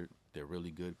in, they're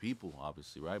really good people,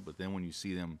 obviously, right? But then when you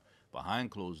see them behind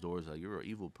closed doors, like, you're an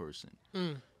evil person.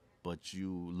 But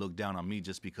you look down on me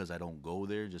just because I don't go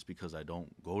there, just because I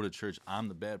don't go to church. I'm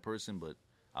the bad person, but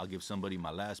I'll give somebody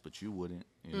my last, but you wouldn't,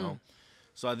 you know?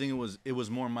 So I think it was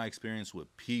more my experience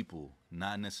with people,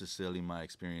 not necessarily my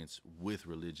experience with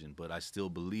religion, but I still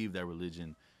believe that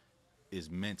religion is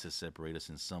meant to separate us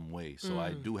in some way. So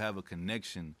I do have a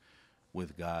connection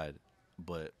with God,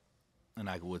 and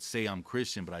I would say I'm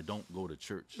Christian, but I don't go to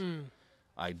church.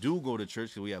 I do go to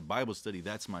church because we have Bible study.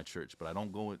 That's my church, but I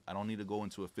don't need to go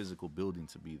into a physical building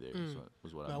to be there. So that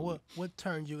was what I believe. What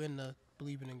turned you into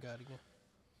believing in God again?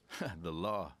 The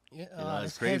law. Yeah, you know,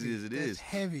 as crazy as it is. It's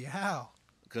heavy. How?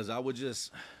 Because I would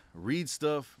just read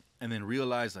stuff and then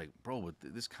realize, like, bro, but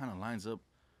this kind of lines up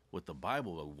with the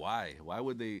Bible. Like, why?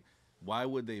 Why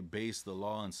would they base the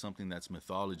law on something that's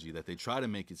mythology, that they try to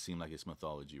make it seem like it's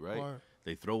mythology, right?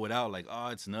 They throw it out like, oh,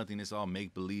 it's nothing. It's all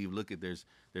make-believe. Look at there's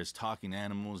talking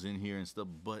animals in here and stuff.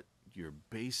 But you're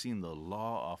basing the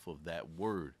law off of that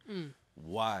word.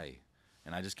 Why?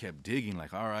 And I just kept digging,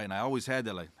 like, all right. And I always had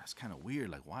that, like, that's kind of weird.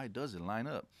 Like, why does it line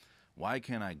up? Why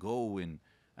can't I go and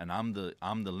I'm the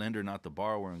lender, not the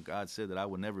borrower? And God said that I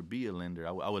would never be a lender.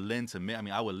 I would lend to many. I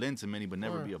mean, I would lend to many, but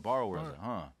never be a borrower. I was like,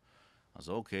 huh. I was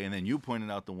like, okay. And then you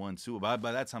pointed out the one too. By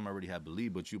that time, I already had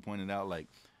believed, but you pointed out, like,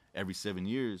 every 7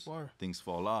 years, things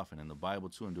fall off. And in the Bible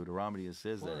too, in Deuteronomy, it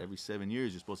says that every 7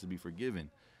 years you're supposed to be forgiven.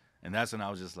 And that's when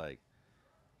I was just like,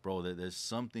 bro, there's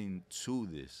something to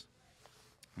this.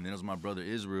 And then it was my brother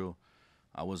Israel.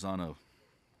 I was on a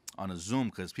Zoom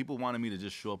because people wanted me to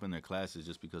just show up in their classes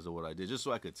just because of what I did, just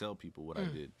so I could tell people what I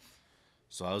did.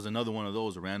 So I was another one of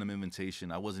those, a random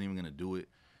invitation. I wasn't even going to do it.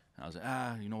 And I was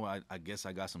like, you know what, I guess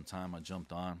I got some time. I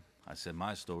jumped on. I said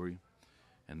my story.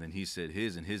 And then he said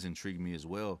his, and his intrigued me as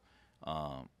well.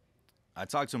 I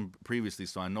talked to him previously,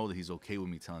 so I know that he's okay with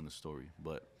me telling the story.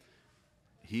 But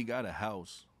he got a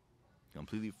house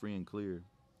completely free and clear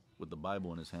with the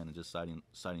Bible in his hand and just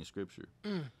citing scripture.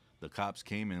 The cops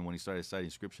came in, and when he started citing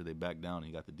scripture, they backed down and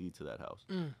he got the deed to that house.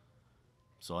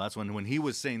 So that's when he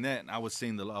was saying that, and I was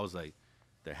saying the law, I was like,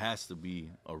 there has to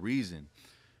be a reason.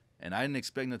 And I didn't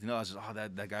expect nothing else. I was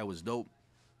just, that guy was dope.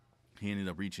 He ended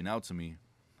up reaching out to me.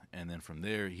 And then from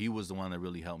there, he was the one that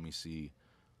really helped me see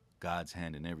God's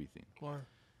hand in everything.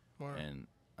 And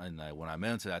when I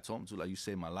met him today, I told him to, like, you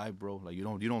saved my life, bro. Like, you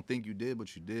don't think you did,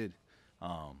 but you did.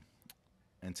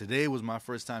 And today was my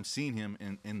first time seeing him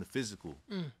in the physical,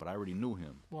 but I already knew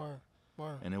him.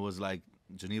 And it was like,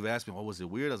 Geneva asked me, was it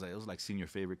weird? I was like, it was like seeing your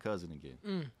favorite cousin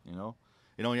again, you know?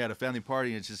 You know, when you had a family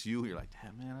party and it's just you, you're like,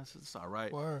 damn, man, that's all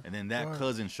right. And then that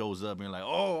cousin shows up and you're like,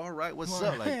 oh, all right, what's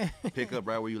up? Like, pick up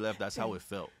right where you left. That's how it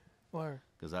felt.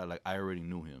 Because I already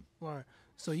knew him.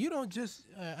 So you don't just,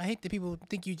 I hate that people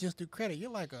think you just do credit.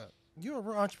 You're a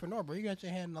real entrepreneur, bro. You got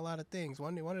your hand in a lot of things.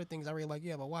 One of the things I really like,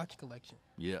 you have a watch collection.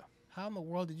 Yeah. How in the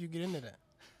world did you get into that?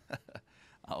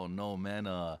 I don't know, man.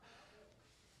 The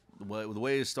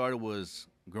way it started was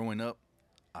growing up,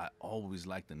 I always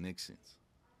liked the Nixons.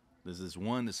 There's this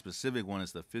specific one.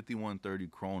 It's the 5130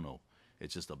 Chrono.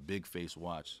 It's just a big face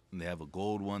watch. And they have a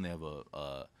gold one. They have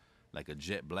a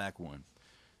jet black one.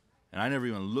 And I never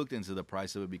even looked into the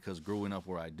price of it because growing up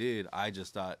where I did, I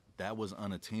just thought that was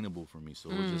unattainable for me. So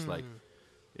it was just like,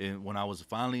 when I was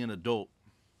finally an adult,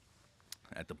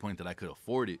 at the point that I could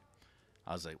afford it,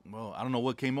 I was like, well, I don't know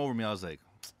what came over me. I was like,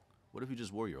 what if you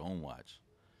just wore your own watch?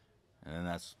 And then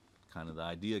that's kind of the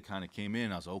idea kind of came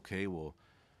in. I was like, okay, well,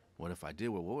 what if I did?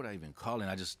 Well, what would I even call it?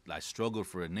 And I struggled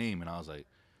for a name, and I was like,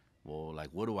 well, like,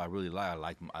 what do I really like?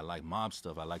 I like mob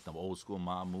stuff. I like the old school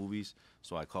mob movies.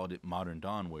 So I called it Modern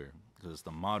Dawn Wear, because it's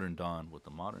the modern Dawn. What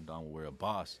the modern Dawn will wear, a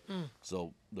boss.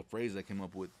 So the phrase I came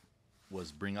up with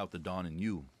was bring out the Dawn in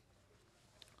you,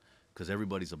 because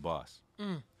everybody's a boss.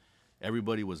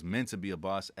 Everybody was meant to be a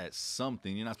boss at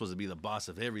something. You're not supposed to be the boss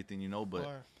of everything,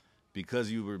 but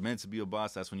because you were meant to be a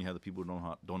boss, that's when you have the people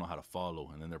who don't know how to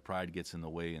follow, and then their pride gets in the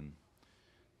way and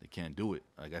they can't do it.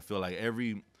 Like, I feel like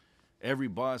every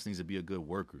boss needs to be a good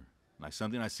worker. Like,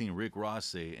 something I seen Rick Ross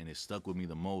say, and it stuck with me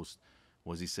the most,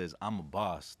 was he says, I'm a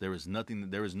boss. There is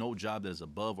no job that is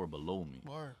above or below me.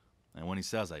 Word. And when he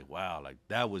said, I was like, wow, like,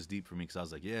 that was deep for me, because I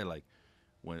was like, yeah, like,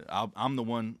 when I'm the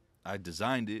one, I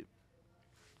designed it,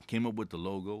 came up with the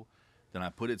logo, then I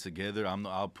put it together.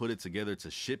 I'll put it together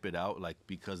to ship it out, like,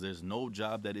 because there's no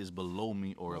job that is below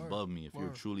me or above me. If you're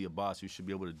truly a boss, you should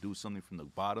be able to do something from the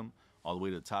bottom all the way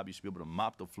to the top. You should be able to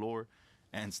mop the floor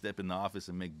and step in the office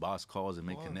and make boss calls and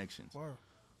make connections.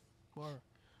 Word.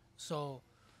 So,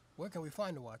 where can we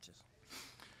find the watches?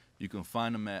 You can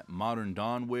find them at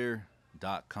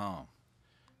moderndawnwear.com.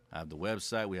 I have the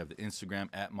website. We have the Instagram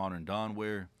at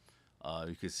moderndawnwear.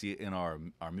 You can see it in our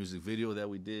music video that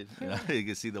we did. You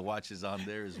can see the watches on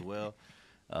there as well.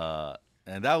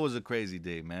 And that was a crazy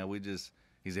day, man.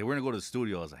 He said, we're going to go to the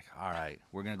studio. I was like, all right,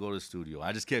 we're going to go to the studio.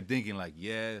 I just kept thinking, like,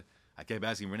 yeah. I kept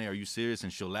asking Renee, are you serious?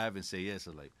 And she'll laugh and say yes.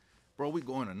 I was like, bro, we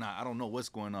going or not? I don't know what's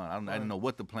going on. I didn't know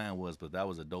what the plan was, but that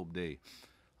was a dope day.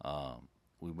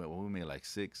 We made like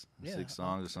six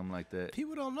songs or something like that.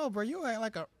 People don't know, bro. You're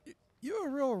a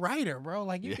real writer, bro.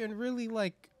 Like, you can really,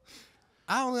 like,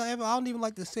 I don't even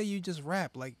like to say you just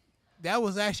rap. Like, that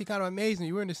was actually kind of amazing.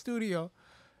 You were in the studio,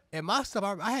 and my stuff,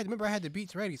 I had the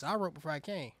beats ready, so I wrote before I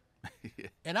came. Yeah.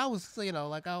 And I was, I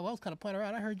was kind of playing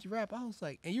around. I heard you rap. I was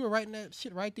like, and you were writing that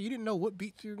shit right there. You didn't know what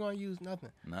beats you were going to use, nothing.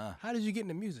 Nah. How did you get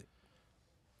into music?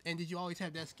 And did you always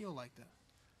have that skill like that?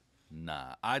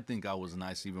 Nah, I think I was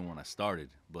nice even when I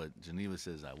started, but Geneva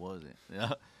says I wasn't.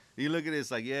 You look at it, it's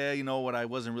like, yeah, you know what, I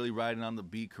wasn't really writing on the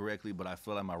beat correctly, but I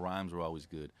feel like my rhymes were always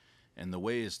good. And the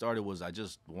way it started was I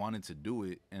just wanted to do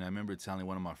it, and I remember telling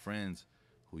one of my friends,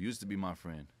 who used to be my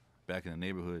friend back in the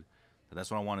neighborhood, that's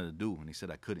what I wanted to do, and he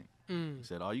said I couldn't. He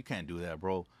said, oh, you can't do that,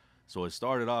 bro. So it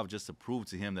started off just to prove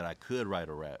to him that I could write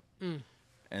a rap.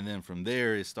 And then from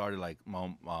there, it started like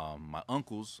my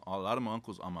uncles, a lot of my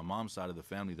uncles on my mom's side of the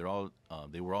family,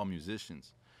 they were all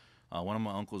musicians. One of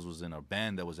my uncles was in a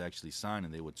band that was actually signed,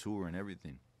 and they would tour and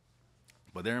everything.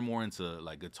 But they're more into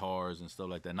like guitars and stuff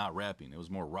like that, not rapping. It was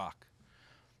more rock.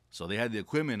 So they had the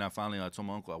equipment, and I told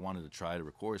my uncle I wanted to try to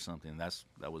record something, and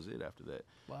that was it after that.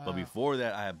 Wow. But before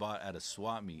that, I had bought at a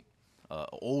swap meet an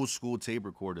old school tape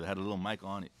recorder that had a little mic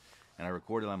on it, and I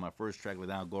recorded like my first track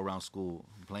without go around school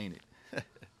playing it.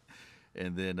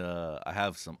 And then I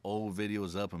have some old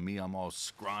videos up of me. I'm all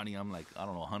scrawny. I'm like, I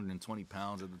don't know, 120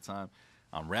 pounds at the time.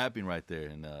 I'm rapping right there,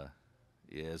 and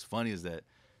it's funny is that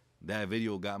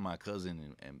video got my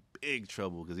cousin in big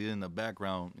trouble because he's in the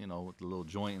background, with the little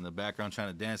joint in the background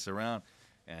trying to dance around,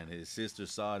 and his sister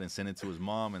saw it and sent it to his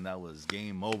mom, and that was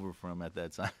game over for him at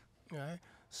that time. All right.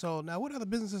 So now, what other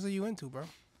businesses are you into, bro?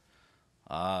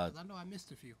 'Cause I know I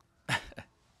missed a few.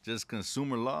 Just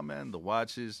consumer law, man. The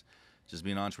watches, just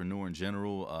being an entrepreneur in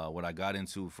general. What I got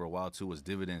into for a while too was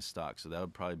dividend stock. So that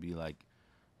would probably be like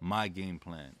my game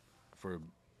plan for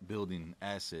building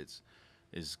assets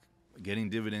is getting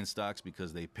dividend stocks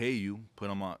because they pay you, put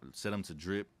them on, set them to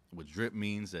drip. What drip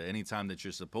means that anytime that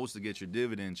you're supposed to get your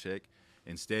dividend check,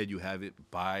 instead you have it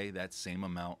buy that same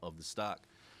amount of the stock.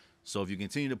 So if you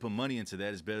continue to put money into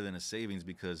that, it's better than a savings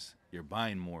because you're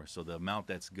buying more. So the amount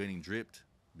that's getting dripped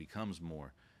becomes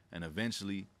more and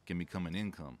eventually can become an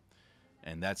income.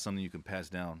 And that's something you can pass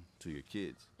down to your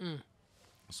kids.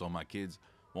 So my kids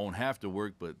won't have to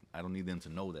work, but I don't need them to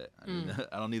know that.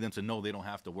 I don't need them to know they don't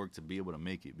have to work to be able to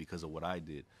make it because of what I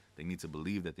did. They need to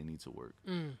believe that they need to work.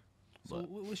 So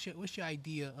what's your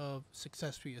idea of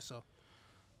success for yourself?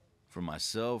 For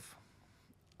myself,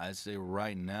 I'd say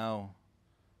right now,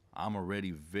 I'm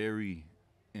already very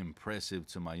impressive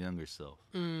to my younger self.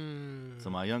 To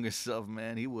my younger self,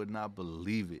 man, he would not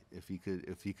believe it if he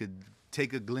could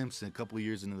take a glimpse in a couple of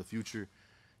years into the future.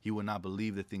 he would not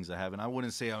believe the things I have. And I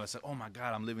wouldn't say I was like, oh my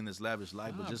God, I'm living this lavish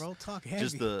life, but just bro, talk heavy.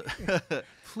 just the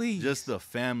Please, just the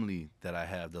family that I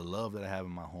have, the love that I have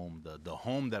in my home, the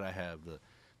home that I have,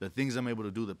 the things I'm able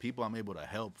to do, the people I'm able to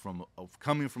help from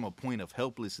coming from a point of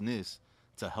helplessness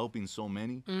to helping so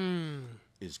many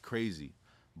is crazy.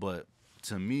 But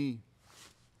to me,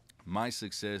 my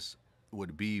success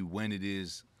would be when it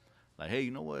is like, hey,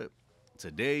 you know what?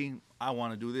 Today, I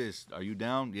want to do this. Are you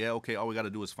down? Yeah, okay. All we got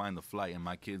to do is find the flight, and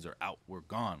my kids are out. We're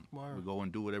gone. Wow. We go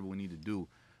and do whatever we need to do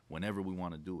whenever we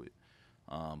want to do it.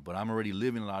 But I'm already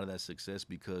living a lot of that success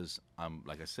because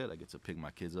like I said, I get to pick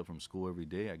my kids up from school every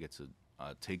day. I get to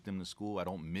take them to school. I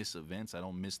don't miss events. I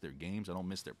don't miss their games. I don't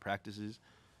miss their practices.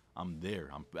 I'm there.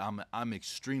 I'm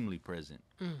extremely present.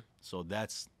 So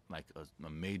that's like a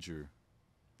major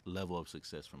level of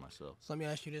success for myself. So let me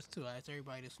ask you this too. I ask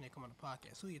everybody this when they come on the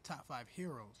podcast. Who are your top 5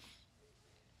 heroes?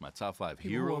 My top 5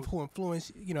 People heroes? who influence,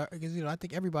 because I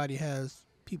think everybody has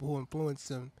people who influence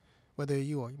them, whether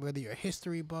you're a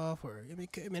history buff or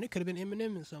it could have been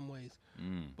Eminem in some ways.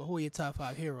 But who are your top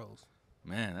 5 heroes?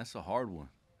 Man, that's a hard one.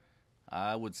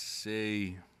 I would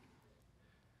say,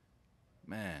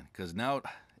 man, because now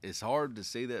it's hard to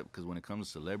say that because when it comes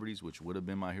to celebrities, which would have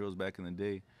been my heroes back in the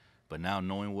day, but now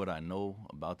knowing what I know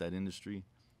about that industry,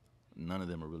 none of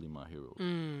them are really my heroes.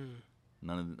 None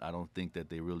of them, I don't think that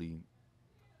they really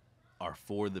are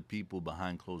for the people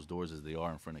behind closed doors as they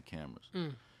are in front of cameras.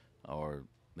 Or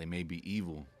they may be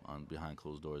evil behind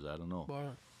closed doors. I don't know.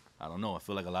 Wow. I don't know. I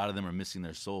feel like a lot of them are missing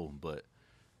their soul. But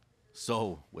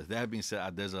so with that being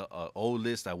said, there's a old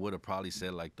list. I would have probably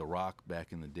said like The Rock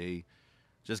back in the day,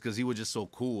 just because he was just so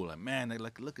cool. Like, man, they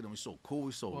like, look at him. He's so cool.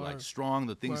 He's so like strong.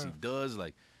 The things he does,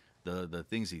 like the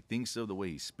things he thinks of, the way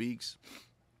he speaks.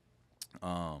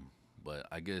 But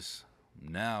I guess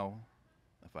now,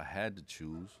 if I had to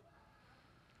choose,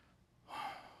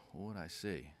 what would I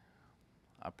say?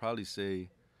 I'd probably say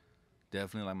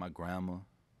definitely like my grandma.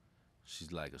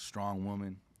 She's like a strong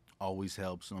woman, always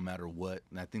helps no matter what.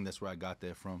 And I think that's where I got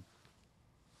that from.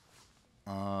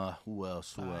 Who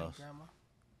else? Grandma.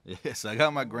 Yes, I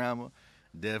got my grandma.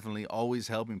 Definitely always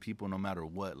helping people no matter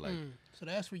what. Like, So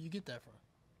that's where you get that from.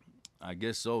 I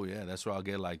guess so, yeah. That's where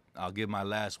I'll give my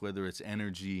last, whether it's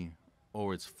energy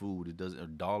or it's food. It doesn't, or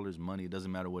dollars, money, it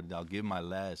doesn't matter what. I'll give my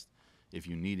last if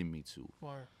you needed me to.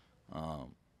 Word.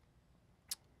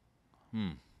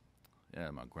 Yeah,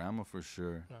 my grandma for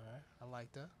sure. All right, I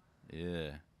like that.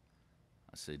 Yeah.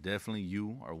 I say definitely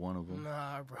you are one of them.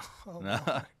 Nah, bro.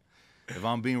 Nah. If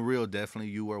I'm being real,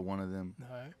 definitely you are one of them.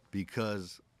 All right.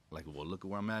 Because, like, well, look at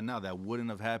where I'm at now. That wouldn't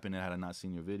have happened had I not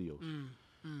seen your videos.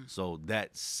 So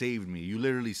that saved me. You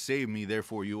literally saved me,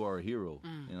 therefore you are a hero.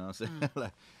 You know what I'm saying?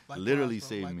 like, literally bro.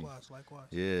 saved me. Likewise.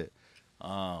 Yeah.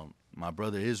 My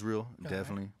brother Israel,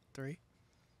 definitely. Right. 3.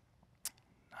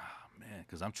 Man,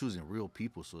 because I'm choosing real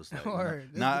people, so it's like, Word.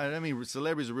 I mean,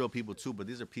 celebrities are real people too, but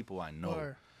these are people I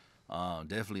know. Word.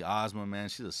 Definitely Ozma, man.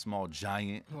 She's a small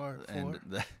giant. Word. And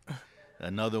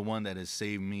another one that has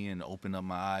saved me and opened up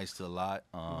my eyes to a lot.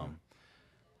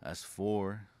 That's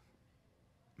 4.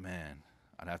 Man,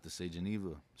 I'd have to say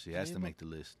Geneva. She has to make the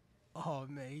list. Oh,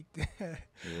 man.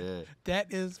 Yeah.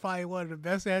 That is probably one of the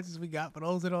best answers we got. For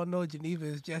those that don't know, Geneva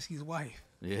is Jesse's wife.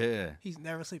 Yeah. He's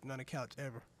never sleeping on the couch,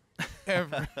 ever.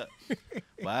 Ever.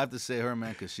 But I have to say her,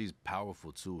 man, because she's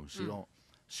powerful too.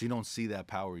 She don't see that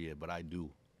power yet, but I do.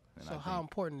 And So how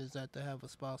important is that to have a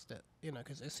spouse that,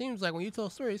 because it seems like when you tell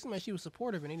a story, it seems like she was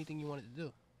supportive in anything you wanted to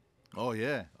do. Oh,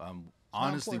 yeah.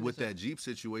 Honestly, important with is that? that Jeep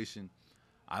situation,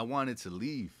 I wanted to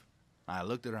leave. I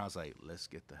looked at her and I was like, let's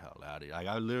get the hell out of here. Like,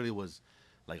 I literally was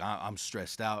like, I'm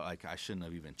stressed out. Like, I shouldn't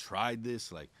have even tried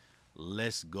this. Like,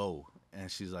 let's go. And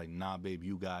she's like, nah, babe,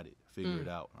 you got it. Figure it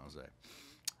out. And I was like,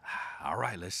 all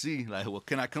right, let's see. Like, what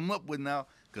can I come up with now?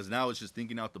 Because now it's just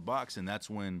thinking out the box. And that's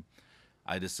when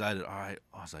I decided, all right,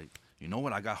 I was like, you know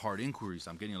what? I got hard inquiries.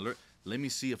 I'm getting alert. Let me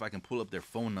see if I can pull up their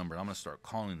phone number. I'm going to start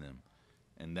calling them.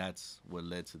 And that's what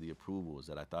led to the approval, is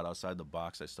that I thought outside the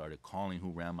box. I started calling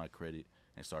who ran my credit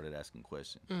and started asking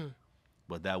questions.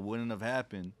 But that wouldn't have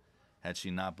happened had she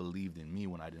not believed in me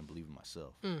when I didn't believe in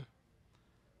myself.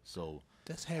 So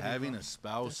That's heavy, having bro. a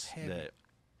spouse that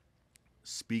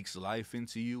speaks life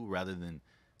into you rather than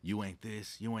you ain't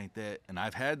this, you ain't that. And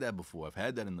I've had that before. I've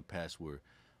had that in the past where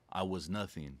I was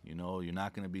nothing. You're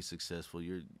not going to be successful.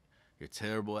 You're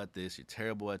terrible at this. You're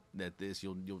terrible at this.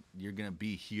 You're going to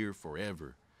be here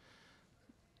forever.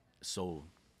 So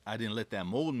I didn't let that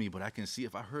mold me, but I can see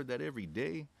if I heard that every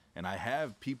day, and I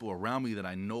have people around me that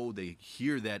I know they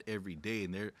hear that every day,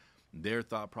 and their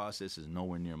thought process is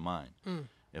nowhere near mine.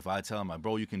 If I tell them, like,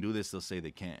 bro, you can do this, they'll say they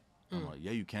can't. I'm like,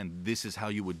 yeah, you can. This is how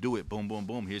you would do it. Boom, boom,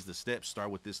 boom. Here's the steps. Start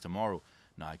with this tomorrow.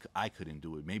 No, I couldn't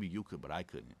do it. Maybe you could, but I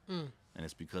couldn't. And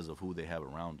it's because of who they have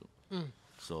around them.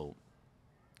 So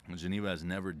Geneva has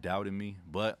never doubted me,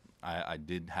 but I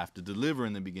did have to deliver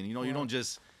in the beginning. You know, you don't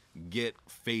just get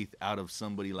faith out of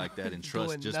somebody like that and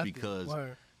trust just nothing. because,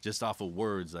 Word. just off of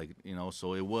words, like, you know.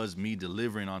 So it was me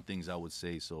delivering on things, I would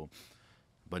say. So,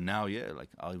 but now, yeah, like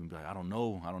I'll even be like, I don't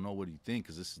know what do you think,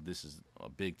 because this is a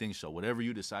big thing. So whatever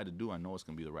you decide to do, I know it's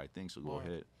gonna be the right thing. So go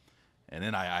ahead. And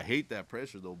then I hate that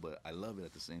pressure though, but I love it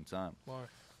at the same time. Word.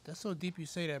 That's so deep you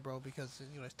say that, bro, because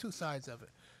you know there's two sides of it.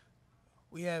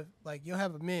 We have like you'll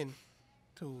have men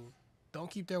who don't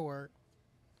keep their word,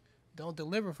 don't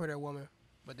deliver for their woman,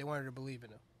 but they want her to believe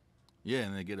in them. Yeah,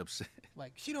 and they get upset.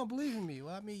 Like, she don't believe in me.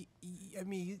 Well, I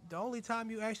mean, the only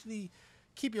time you actually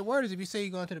keep your word is if you say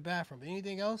you're going to the bathroom. But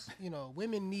anything else, you know,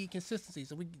 women need consistency.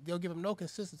 So they'll give them no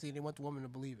consistency, and they want the woman to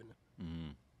believe in them.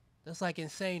 Mm-hmm. That's like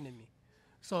insane to me.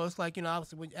 So it's like, you know,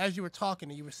 obviously, as you were talking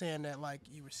and you were saying that, like,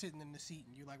 you were sitting in the seat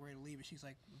and you're like ready to leave, and she's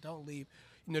like, don't leave.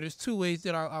 You know, there's two ways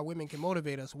that our women can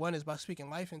motivate us. One is by speaking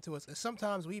life into us. And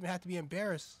sometimes we even have to be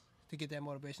embarrassed to get that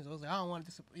motivation. So I was like, I don't want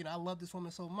to, you know, I love this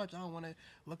woman so much. I don't want to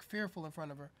look fearful in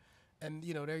front of her. And,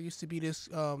 you know, there used to be this,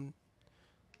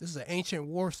 this is an ancient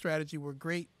war strategy where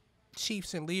great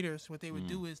chiefs and leaders, what they would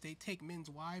do is they take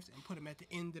men's wives and put them at the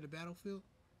end of the battlefield.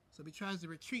 So if he tries to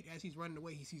retreat, as he's running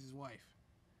away, he sees his wife.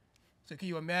 So can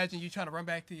you imagine you trying to run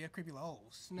back to your crib, like, oh,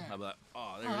 snap. I'm like,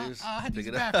 oh, there it is. I had to Pick use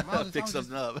it the up. bathroom. Pick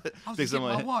something up. I was Pick just getting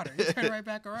my something water. You turn right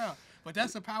back around. But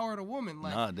that's the power of the woman.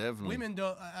 Like, Nah, definitely. Women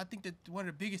don't. I think that one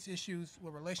of the biggest issues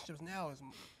with relationships now is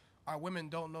our women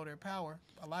don't know their power.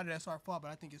 A lot of that's our fault,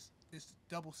 but I think it's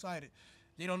double-sided.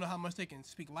 They don't know how much they can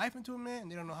speak life into a man,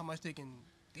 and they don't know how much they can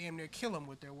damn near kill him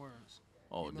with their words.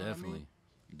 Oh, You know what I definitely. mean?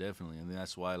 Definitely. And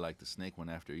that's why, like, the snake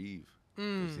went after Eve.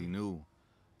 Because he knew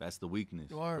that's the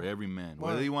weakness Word. for every man. Word.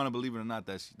 Whether you want to believe it or not,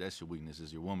 that's your weakness,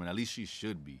 is your woman. At least she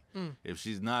should be. If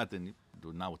she's not, then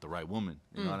you're not with the right woman.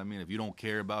 You know what I mean? If you don't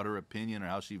care about her opinion or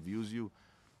how she views you,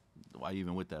 why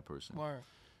even with that person? Word.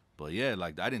 But yeah,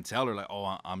 like, I didn't tell her like,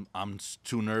 oh, I'm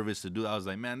too nervous to do that. I was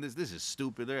like, man, this is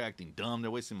stupid. They're acting dumb.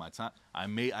 They're wasting my time. I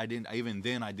didn't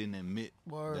admit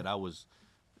Word. that I was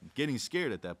getting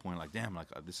scared at that point. Like, damn, like,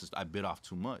 I bit off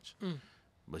too much.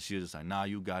 But she was just like, nah,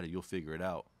 you got it. You'll figure it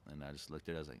out. And I just looked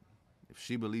at her. I was like, if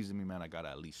she believes in me, man, I got to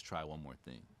at least try one more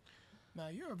thing. Now,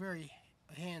 you're a very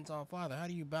hands-on father. How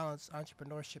do you balance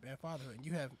entrepreneurship and fatherhood? And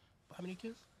you have how many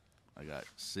kids? I got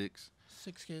 6.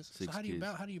 6 kids. Six So how do you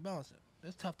kids. How do you balance it?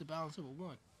 It's tough to balance it with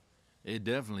one. It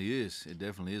definitely is. It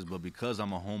definitely is. But because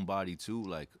I'm a homebody too,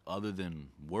 like, other than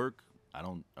work,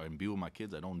 and be with my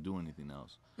kids, I don't do anything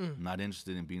else. I'm not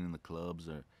interested in being in the clubs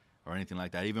or anything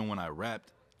like that. Even when I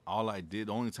rapped, the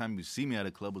only time you see me at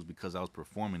a club was because I was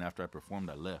performing. After I performed,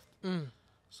 I left.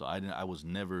 So I was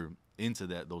never into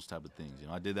those type of things. You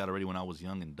know, I did that already when I was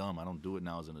young and dumb. I don't do it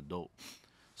now as an adult.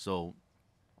 So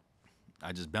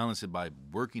I just balance it by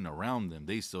working around them.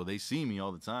 They see me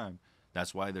all the time.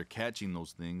 That's why they're catching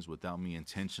those things without me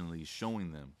intentionally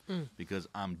showing them, because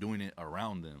I'm doing it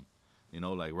around them. You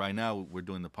know, like right now we're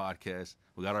doing the podcast.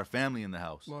 We got our family in the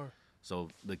house. Word. So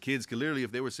the kids could literally,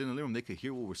 if they were sitting in the living room, they could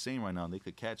hear what we're saying right now, and they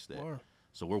could catch that. Word.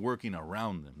 So we're working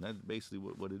around them. That's basically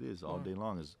what it is all day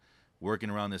long, is working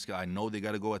around this guy. I know they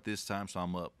got to go at this time, so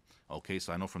I'm up. Okay,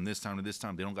 so I know from this time to this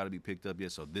time, they don't got to be picked up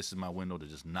yet, so this is my window to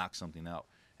just knock something out,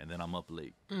 and then I'm up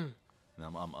late. And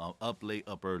I'm up late,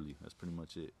 up early. That's pretty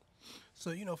much it. So,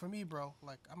 you know, for me, bro,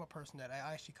 like, I'm a person that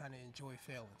I actually kind of enjoy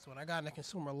failing. So when I got into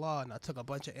consumer law and I took a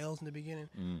bunch of L's in the beginning,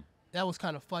 that was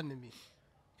kind of fun to me.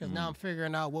 Because now I'm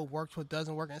figuring out what works, what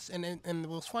doesn't work. And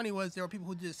what's funny was there were people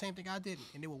who did the same thing I did,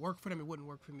 and it would work for them, it wouldn't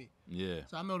work for me. Yeah.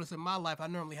 So I noticed in my life, I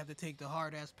normally have to take the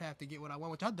hard-ass path to get what I want,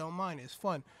 which I don't mind. It's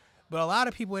fun. But a lot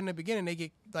of people in the beginning, they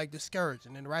get, like, discouraged.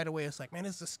 And then right away, it's like, man,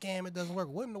 this is a scam. It doesn't work.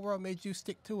 What in the world made you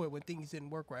stick to it when things didn't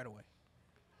work right away?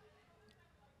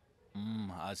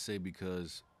 I'd say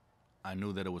because I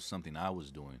knew that it was something I was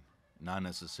doing, not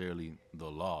necessarily the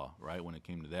law, right, when it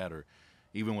came to that. Or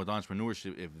even with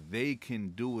entrepreneurship, if they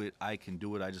can do it, I can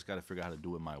do it. I just got to figure out how to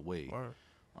do it my way.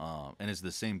 And it's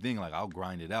the same thing. Like, I'll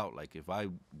grind it out. Like, if I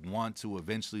want to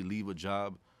eventually leave a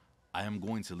job, I am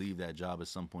going to leave that job at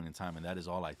some point in time, and that is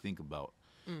all I think about.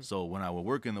 So when I would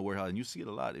work in the warehouse, and you see it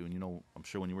a lot, you know, I'm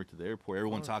sure when you work at the airport,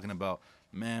 everyone talking about,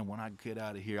 man, when I get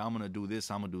out of here, I'm going to do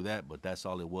this, I'm going to do that. But that's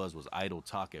all it was idle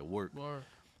talk at work.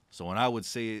 So when I would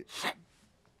say it,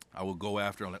 I would go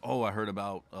after, I'm like, oh, I heard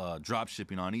about drop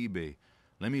shipping on eBay.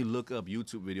 Let me look up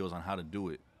YouTube videos on how to do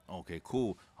it. Okay,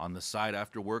 cool. On the side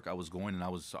after work, I was going and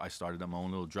I started up my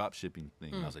own little drop shipping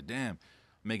thing. And I was like, damn, I'm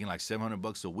making like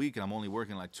 $700 a week, and I'm only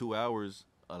working like 2 hours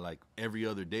like every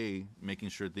other day, making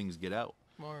sure things get out.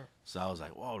 More. So I was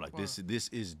like, whoa, like this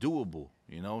is doable,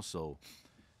 you know? So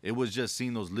it was just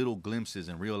seeing those little glimpses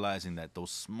and realizing that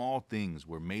those small things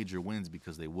were major wins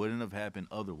because they wouldn't have happened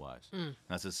otherwise.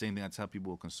 That's the same thing I tell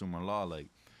people with consumer law, like,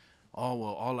 oh,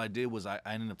 well, all I did was I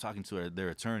ended up talking to their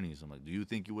attorneys. I'm like, do you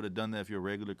think you would have done that if you're a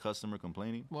regular customer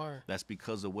complaining? More. That's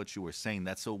because of what you were saying.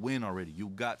 That's a win already. You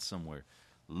got somewhere.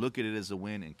 Look at it as a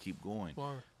win and keep going.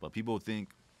 More. But people think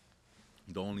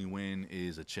the only win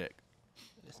is a check.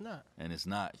 It's not. And it's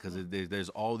not, because there's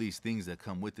all these things that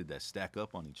come with it that stack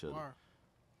up on each other.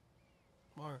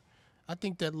 More. I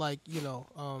think that, like, you know,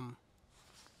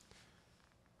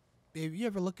 if you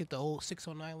ever look at the old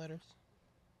 609 letters?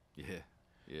 Yeah.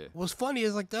 Yeah. What's funny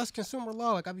is, like, that's consumer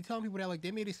law. Like, I be telling people that, like,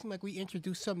 they made it seem like we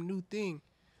introduced some new thing.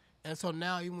 And so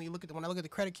now, even when you look at when I look at the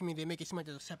credit community, they make it seem like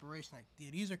there's a separation. Like,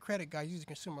 yeah, these are credit guys, these are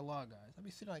consumer law guys. I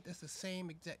be sitting like, that's the same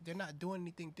exact. They're not doing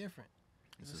anything different.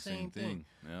 It's the same thing.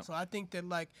 Yep. So I think that,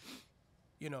 like,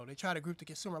 you know, they try to group the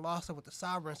consumer law stuff with the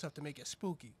sovereign stuff to make it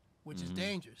spooky, which is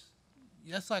dangerous.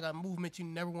 That's like a movement you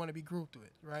never want to be grouped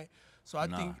with, right? So I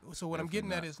think. So what I'm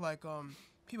getting at is, like,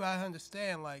 people have to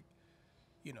understand, like,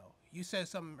 you know, you said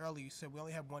something earlier. You said we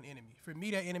only have one enemy. For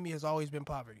me, that enemy has always been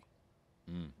poverty.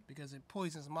 Because it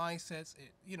poisons mindsets.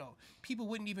 You know, people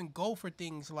wouldn't even go for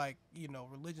things like, you know,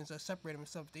 religions that separate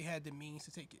themselves if they had the means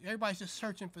to take it. Everybody's just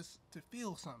searching to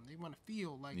feel something. They want to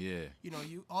feel like, you know,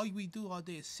 all we do all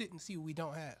day is sit and see what we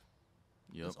don't have.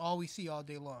 Yep. That's all we see all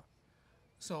day long.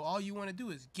 So all you want to do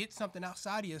is get something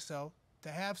outside of yourself, to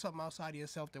have something outside of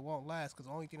yourself that won't last, because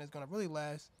the only thing that's going to really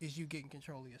last is you getting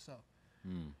control of yourself.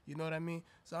 You know what I mean?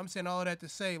 So I'm saying all of that to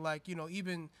say, like, you know,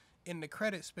 even in the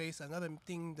credit space, another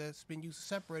thing that's been used to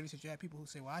separate is that you have people who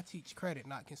say, well, I teach credit,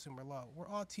 not consumer law. We're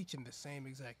all teaching the same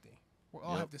exact thing. We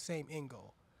all have the same end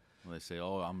goal. Well, they say,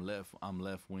 oh, I'm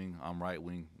left wing, I'm right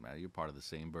wing. Man, you're part of the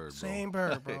same bird, bro. Same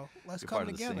bird, bro. Let's you're come part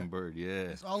together. Of the same bird, yeah.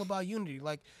 It's all about unity.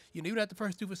 Like, you know, even at the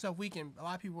first Do For Self weekend, a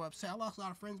lot of people were upset. I lost a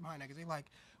lot of friends behind that because they're like,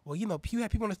 well, you know, you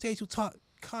had people on the stage who talk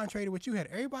contrary to what you had.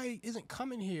 Everybody isn't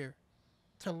coming here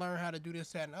to learn how to do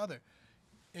this, that, and other.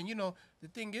 And, you know, the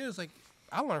thing is, like,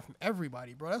 I learn from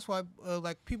everybody, bro. That's why,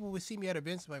 like, people would see me at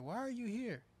events like, why are you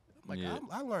here? Like,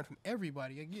 I learn from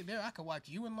everybody. Like, there, I could watch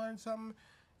you and learn something.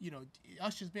 You know,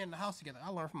 us just being in the house together. I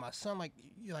learn from my son. Like,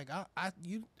 I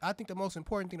think the most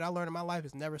important thing that I learned in my life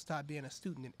is never stop being a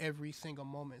student in every single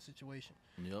moment situation.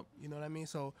 Yep. You know what I mean?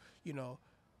 So, you know,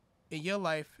 in your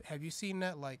life, have you seen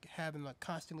that, like, having to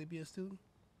constantly be a student?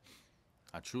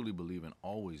 I truly believe in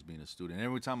always being a student. And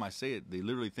every time I say it, they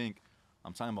literally think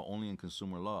I'm talking about only in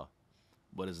consumer law.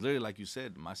 But it's literally like you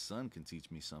said, my son can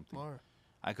teach me something. More.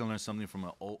 I can learn something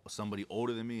from somebody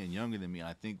older than me and younger than me. And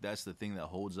I think that's the thing that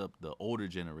holds up the older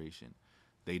generation.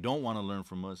 They don't want to learn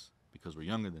from us because we're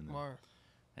younger than them. More.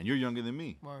 And you're younger than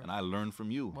me. More. And I learned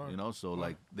from you. More. You know, so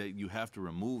like that, you have to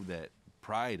remove that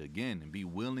pride again and be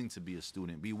willing to be a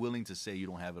student. Be willing to say you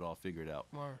don't have it all figured out.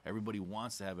 More. Everybody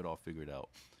wants to have it all figured out.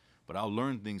 But I'll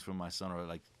learn things from my son. Or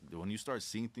like when you start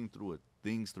seeing things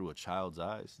through a child's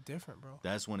eyes, It's different, bro.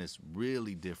 that's when it's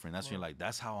really different. That's when you're like,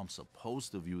 that's how I'm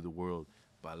supposed to view the world.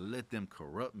 But I let them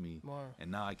corrupt me,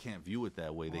 and now I can't view it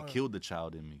that way. They killed the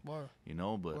child in me, you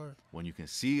know. But when you can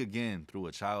see again through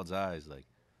a child's eyes, like,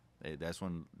 hey, that's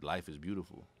when life is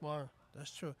beautiful. That's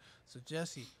true. So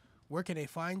Jesse, where can they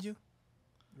find you?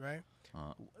 Right.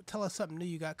 Tell us something new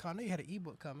you got coming. I know you had an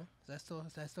ebook coming. Is that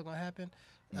still gonna happen?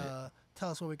 Yeah.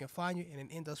 Tell us where we can find you, and then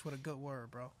end us with a good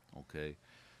word, bro. Okay.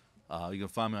 You can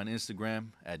find me on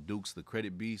Instagram at Dukes the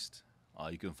Credit Beast.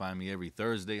 You can find me every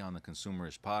Thursday on the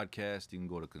Consumerish Podcast. You can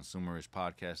go to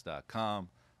consumerishpodcast.com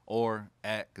or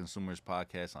at Consumerish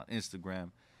Podcast on Instagram.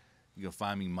 You can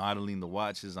find me modeling the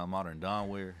watches on Modern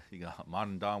Dawnwear. You got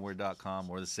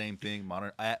moderndawnwear.com or the same thing,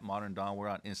 at Modern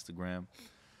Dawnwear on Instagram.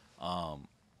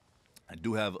 I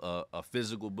do have a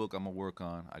physical book I'm going to work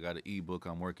on. I got an ebook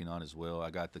I'm working on as well. I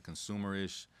got the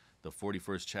Consumerish, the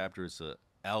 41st chapter. It's an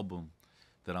album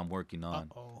that I'm working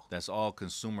on. That's all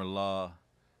consumer law,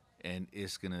 and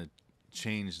it's going to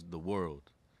change the world.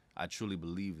 I truly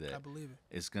believe that. I believe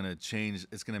it. It's going to change.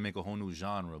 It's going to make a whole new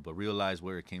genre, but realize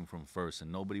where it came from first,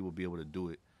 and nobody will be able to do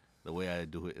it the way I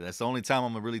do it. That's the only time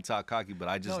I'm going to really talk cocky, but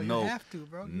I just know you have to,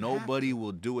 bro. nobody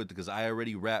will do it because I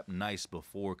already rap nice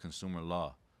before consumer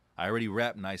law. I already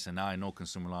rap nice, and now I know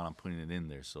consumer law, and I'm putting it in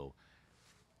there. So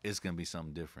it's going to be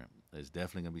something different. It's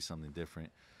definitely going to be something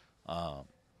different.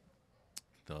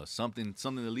 Something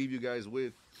to leave you guys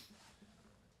with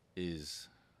is,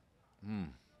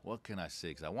 what can I say?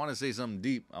 Because I want to say something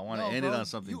deep. I want to end it on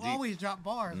something deep. You always drop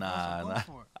bars. Nah.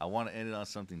 I want to end it on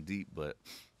something deep, but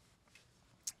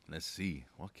let's see.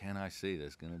 What can I say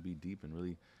that's going to be deep and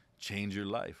really change your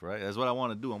life, right? That's what I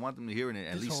want to do. I want them to hear it and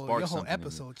at least spark your whole something.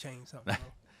 Episode changed something. Bro.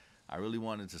 I really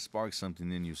wanted to spark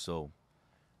something in you. So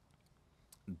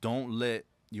don't let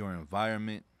your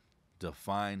environment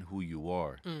define who you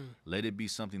are. Let it be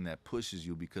something that pushes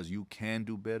you, because you can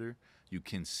do better, you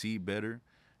can see better,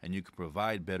 and you can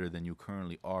provide better than you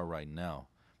currently are right now.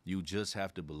 You just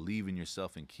have to believe in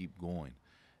yourself and keep going.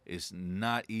 It's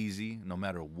not easy. No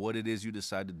matter what it is you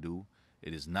decide to do,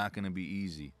 it is not going to be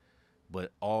easy.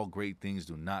 But all great things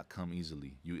do not come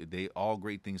easily. All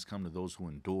great things come to those who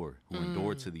endure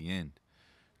to the end.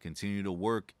 Continue to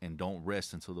work and don't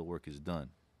rest until the work is done.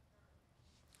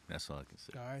 That's all I can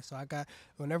say. All right, so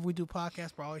whenever we do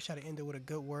podcasts, bro, I always try to end it with a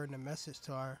good word and a message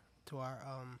to our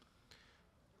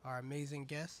amazing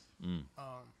guests.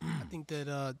 I think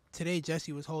that today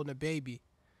Jesse was holding a baby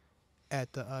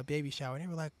at the baby shower, and they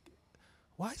were like,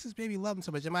 "Why is this baby loving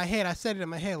so much?" In my head, I said it in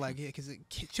my head like, "Yeah, because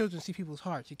children see people's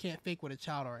hearts. You can't fake with a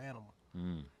child or an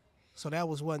animal." So that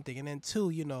was one thing, and then two,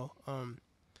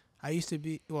 I used to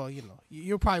be,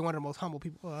 you're probably one of the most humble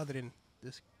people, other than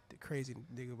this the crazy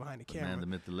nigga behind the camera. Man, the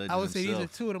myth, the legend I would say himself. these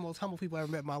are two of the most humble people I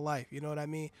ever met in my life. You know what I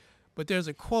mean? But there's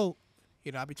a quote.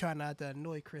 I be trying not to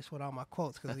annoy Chris with all my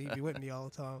quotes because he be with me all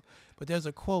the time. But there's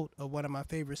a quote of one of my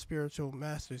favorite spiritual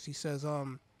masters. He says,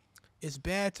 "It's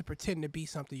bad to pretend to be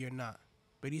something you're not."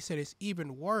 But he said it's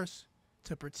even worse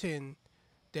to pretend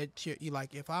that you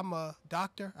like. If I'm a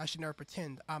doctor, I should never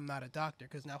pretend I'm not a doctor.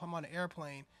 Because now if I'm on an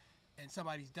airplane and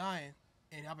somebody's dying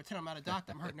and I pretend I'm not a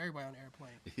doctor, I'm hurting everybody on the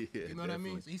airplane. Yeah, you know what I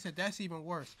mean? So he said that's even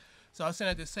worse. So I said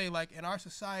that to say, like, in our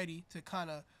society, to kind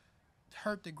of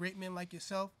hurt the great men like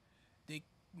yourself, they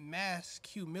mask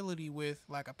humility with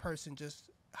like a person just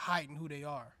hiding who they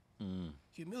are.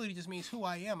 Humility just means who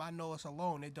I am. I know it's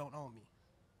alone. They don't own me.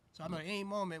 So I know at any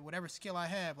moment, whatever skill I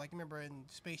have, like remember in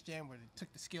Space Jam where they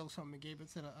took the skills from him and gave it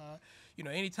to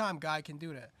the, anytime God can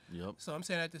do that. Yep. So I'm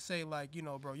saying that to say, like,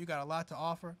 bro, you got a lot to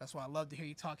offer. That's why I love to hear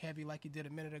you talk heavy like you did a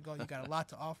minute ago. You got a lot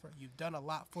to offer. You've done a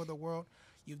lot for the world.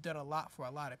 You've done a lot for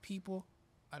a lot of people.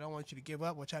 I don't want you to give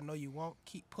up, which I know you won't.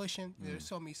 Keep pushing. There's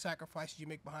so many sacrifices you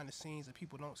make behind the scenes that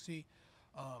people don't see.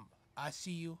 I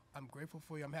see you. I'm grateful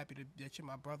for you. I'm happy that you're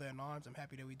my brother in arms. I'm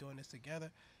happy that we're doing this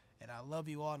together. And I love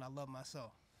you all, and I love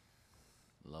myself.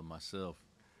 Love myself.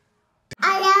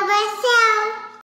 I love myself.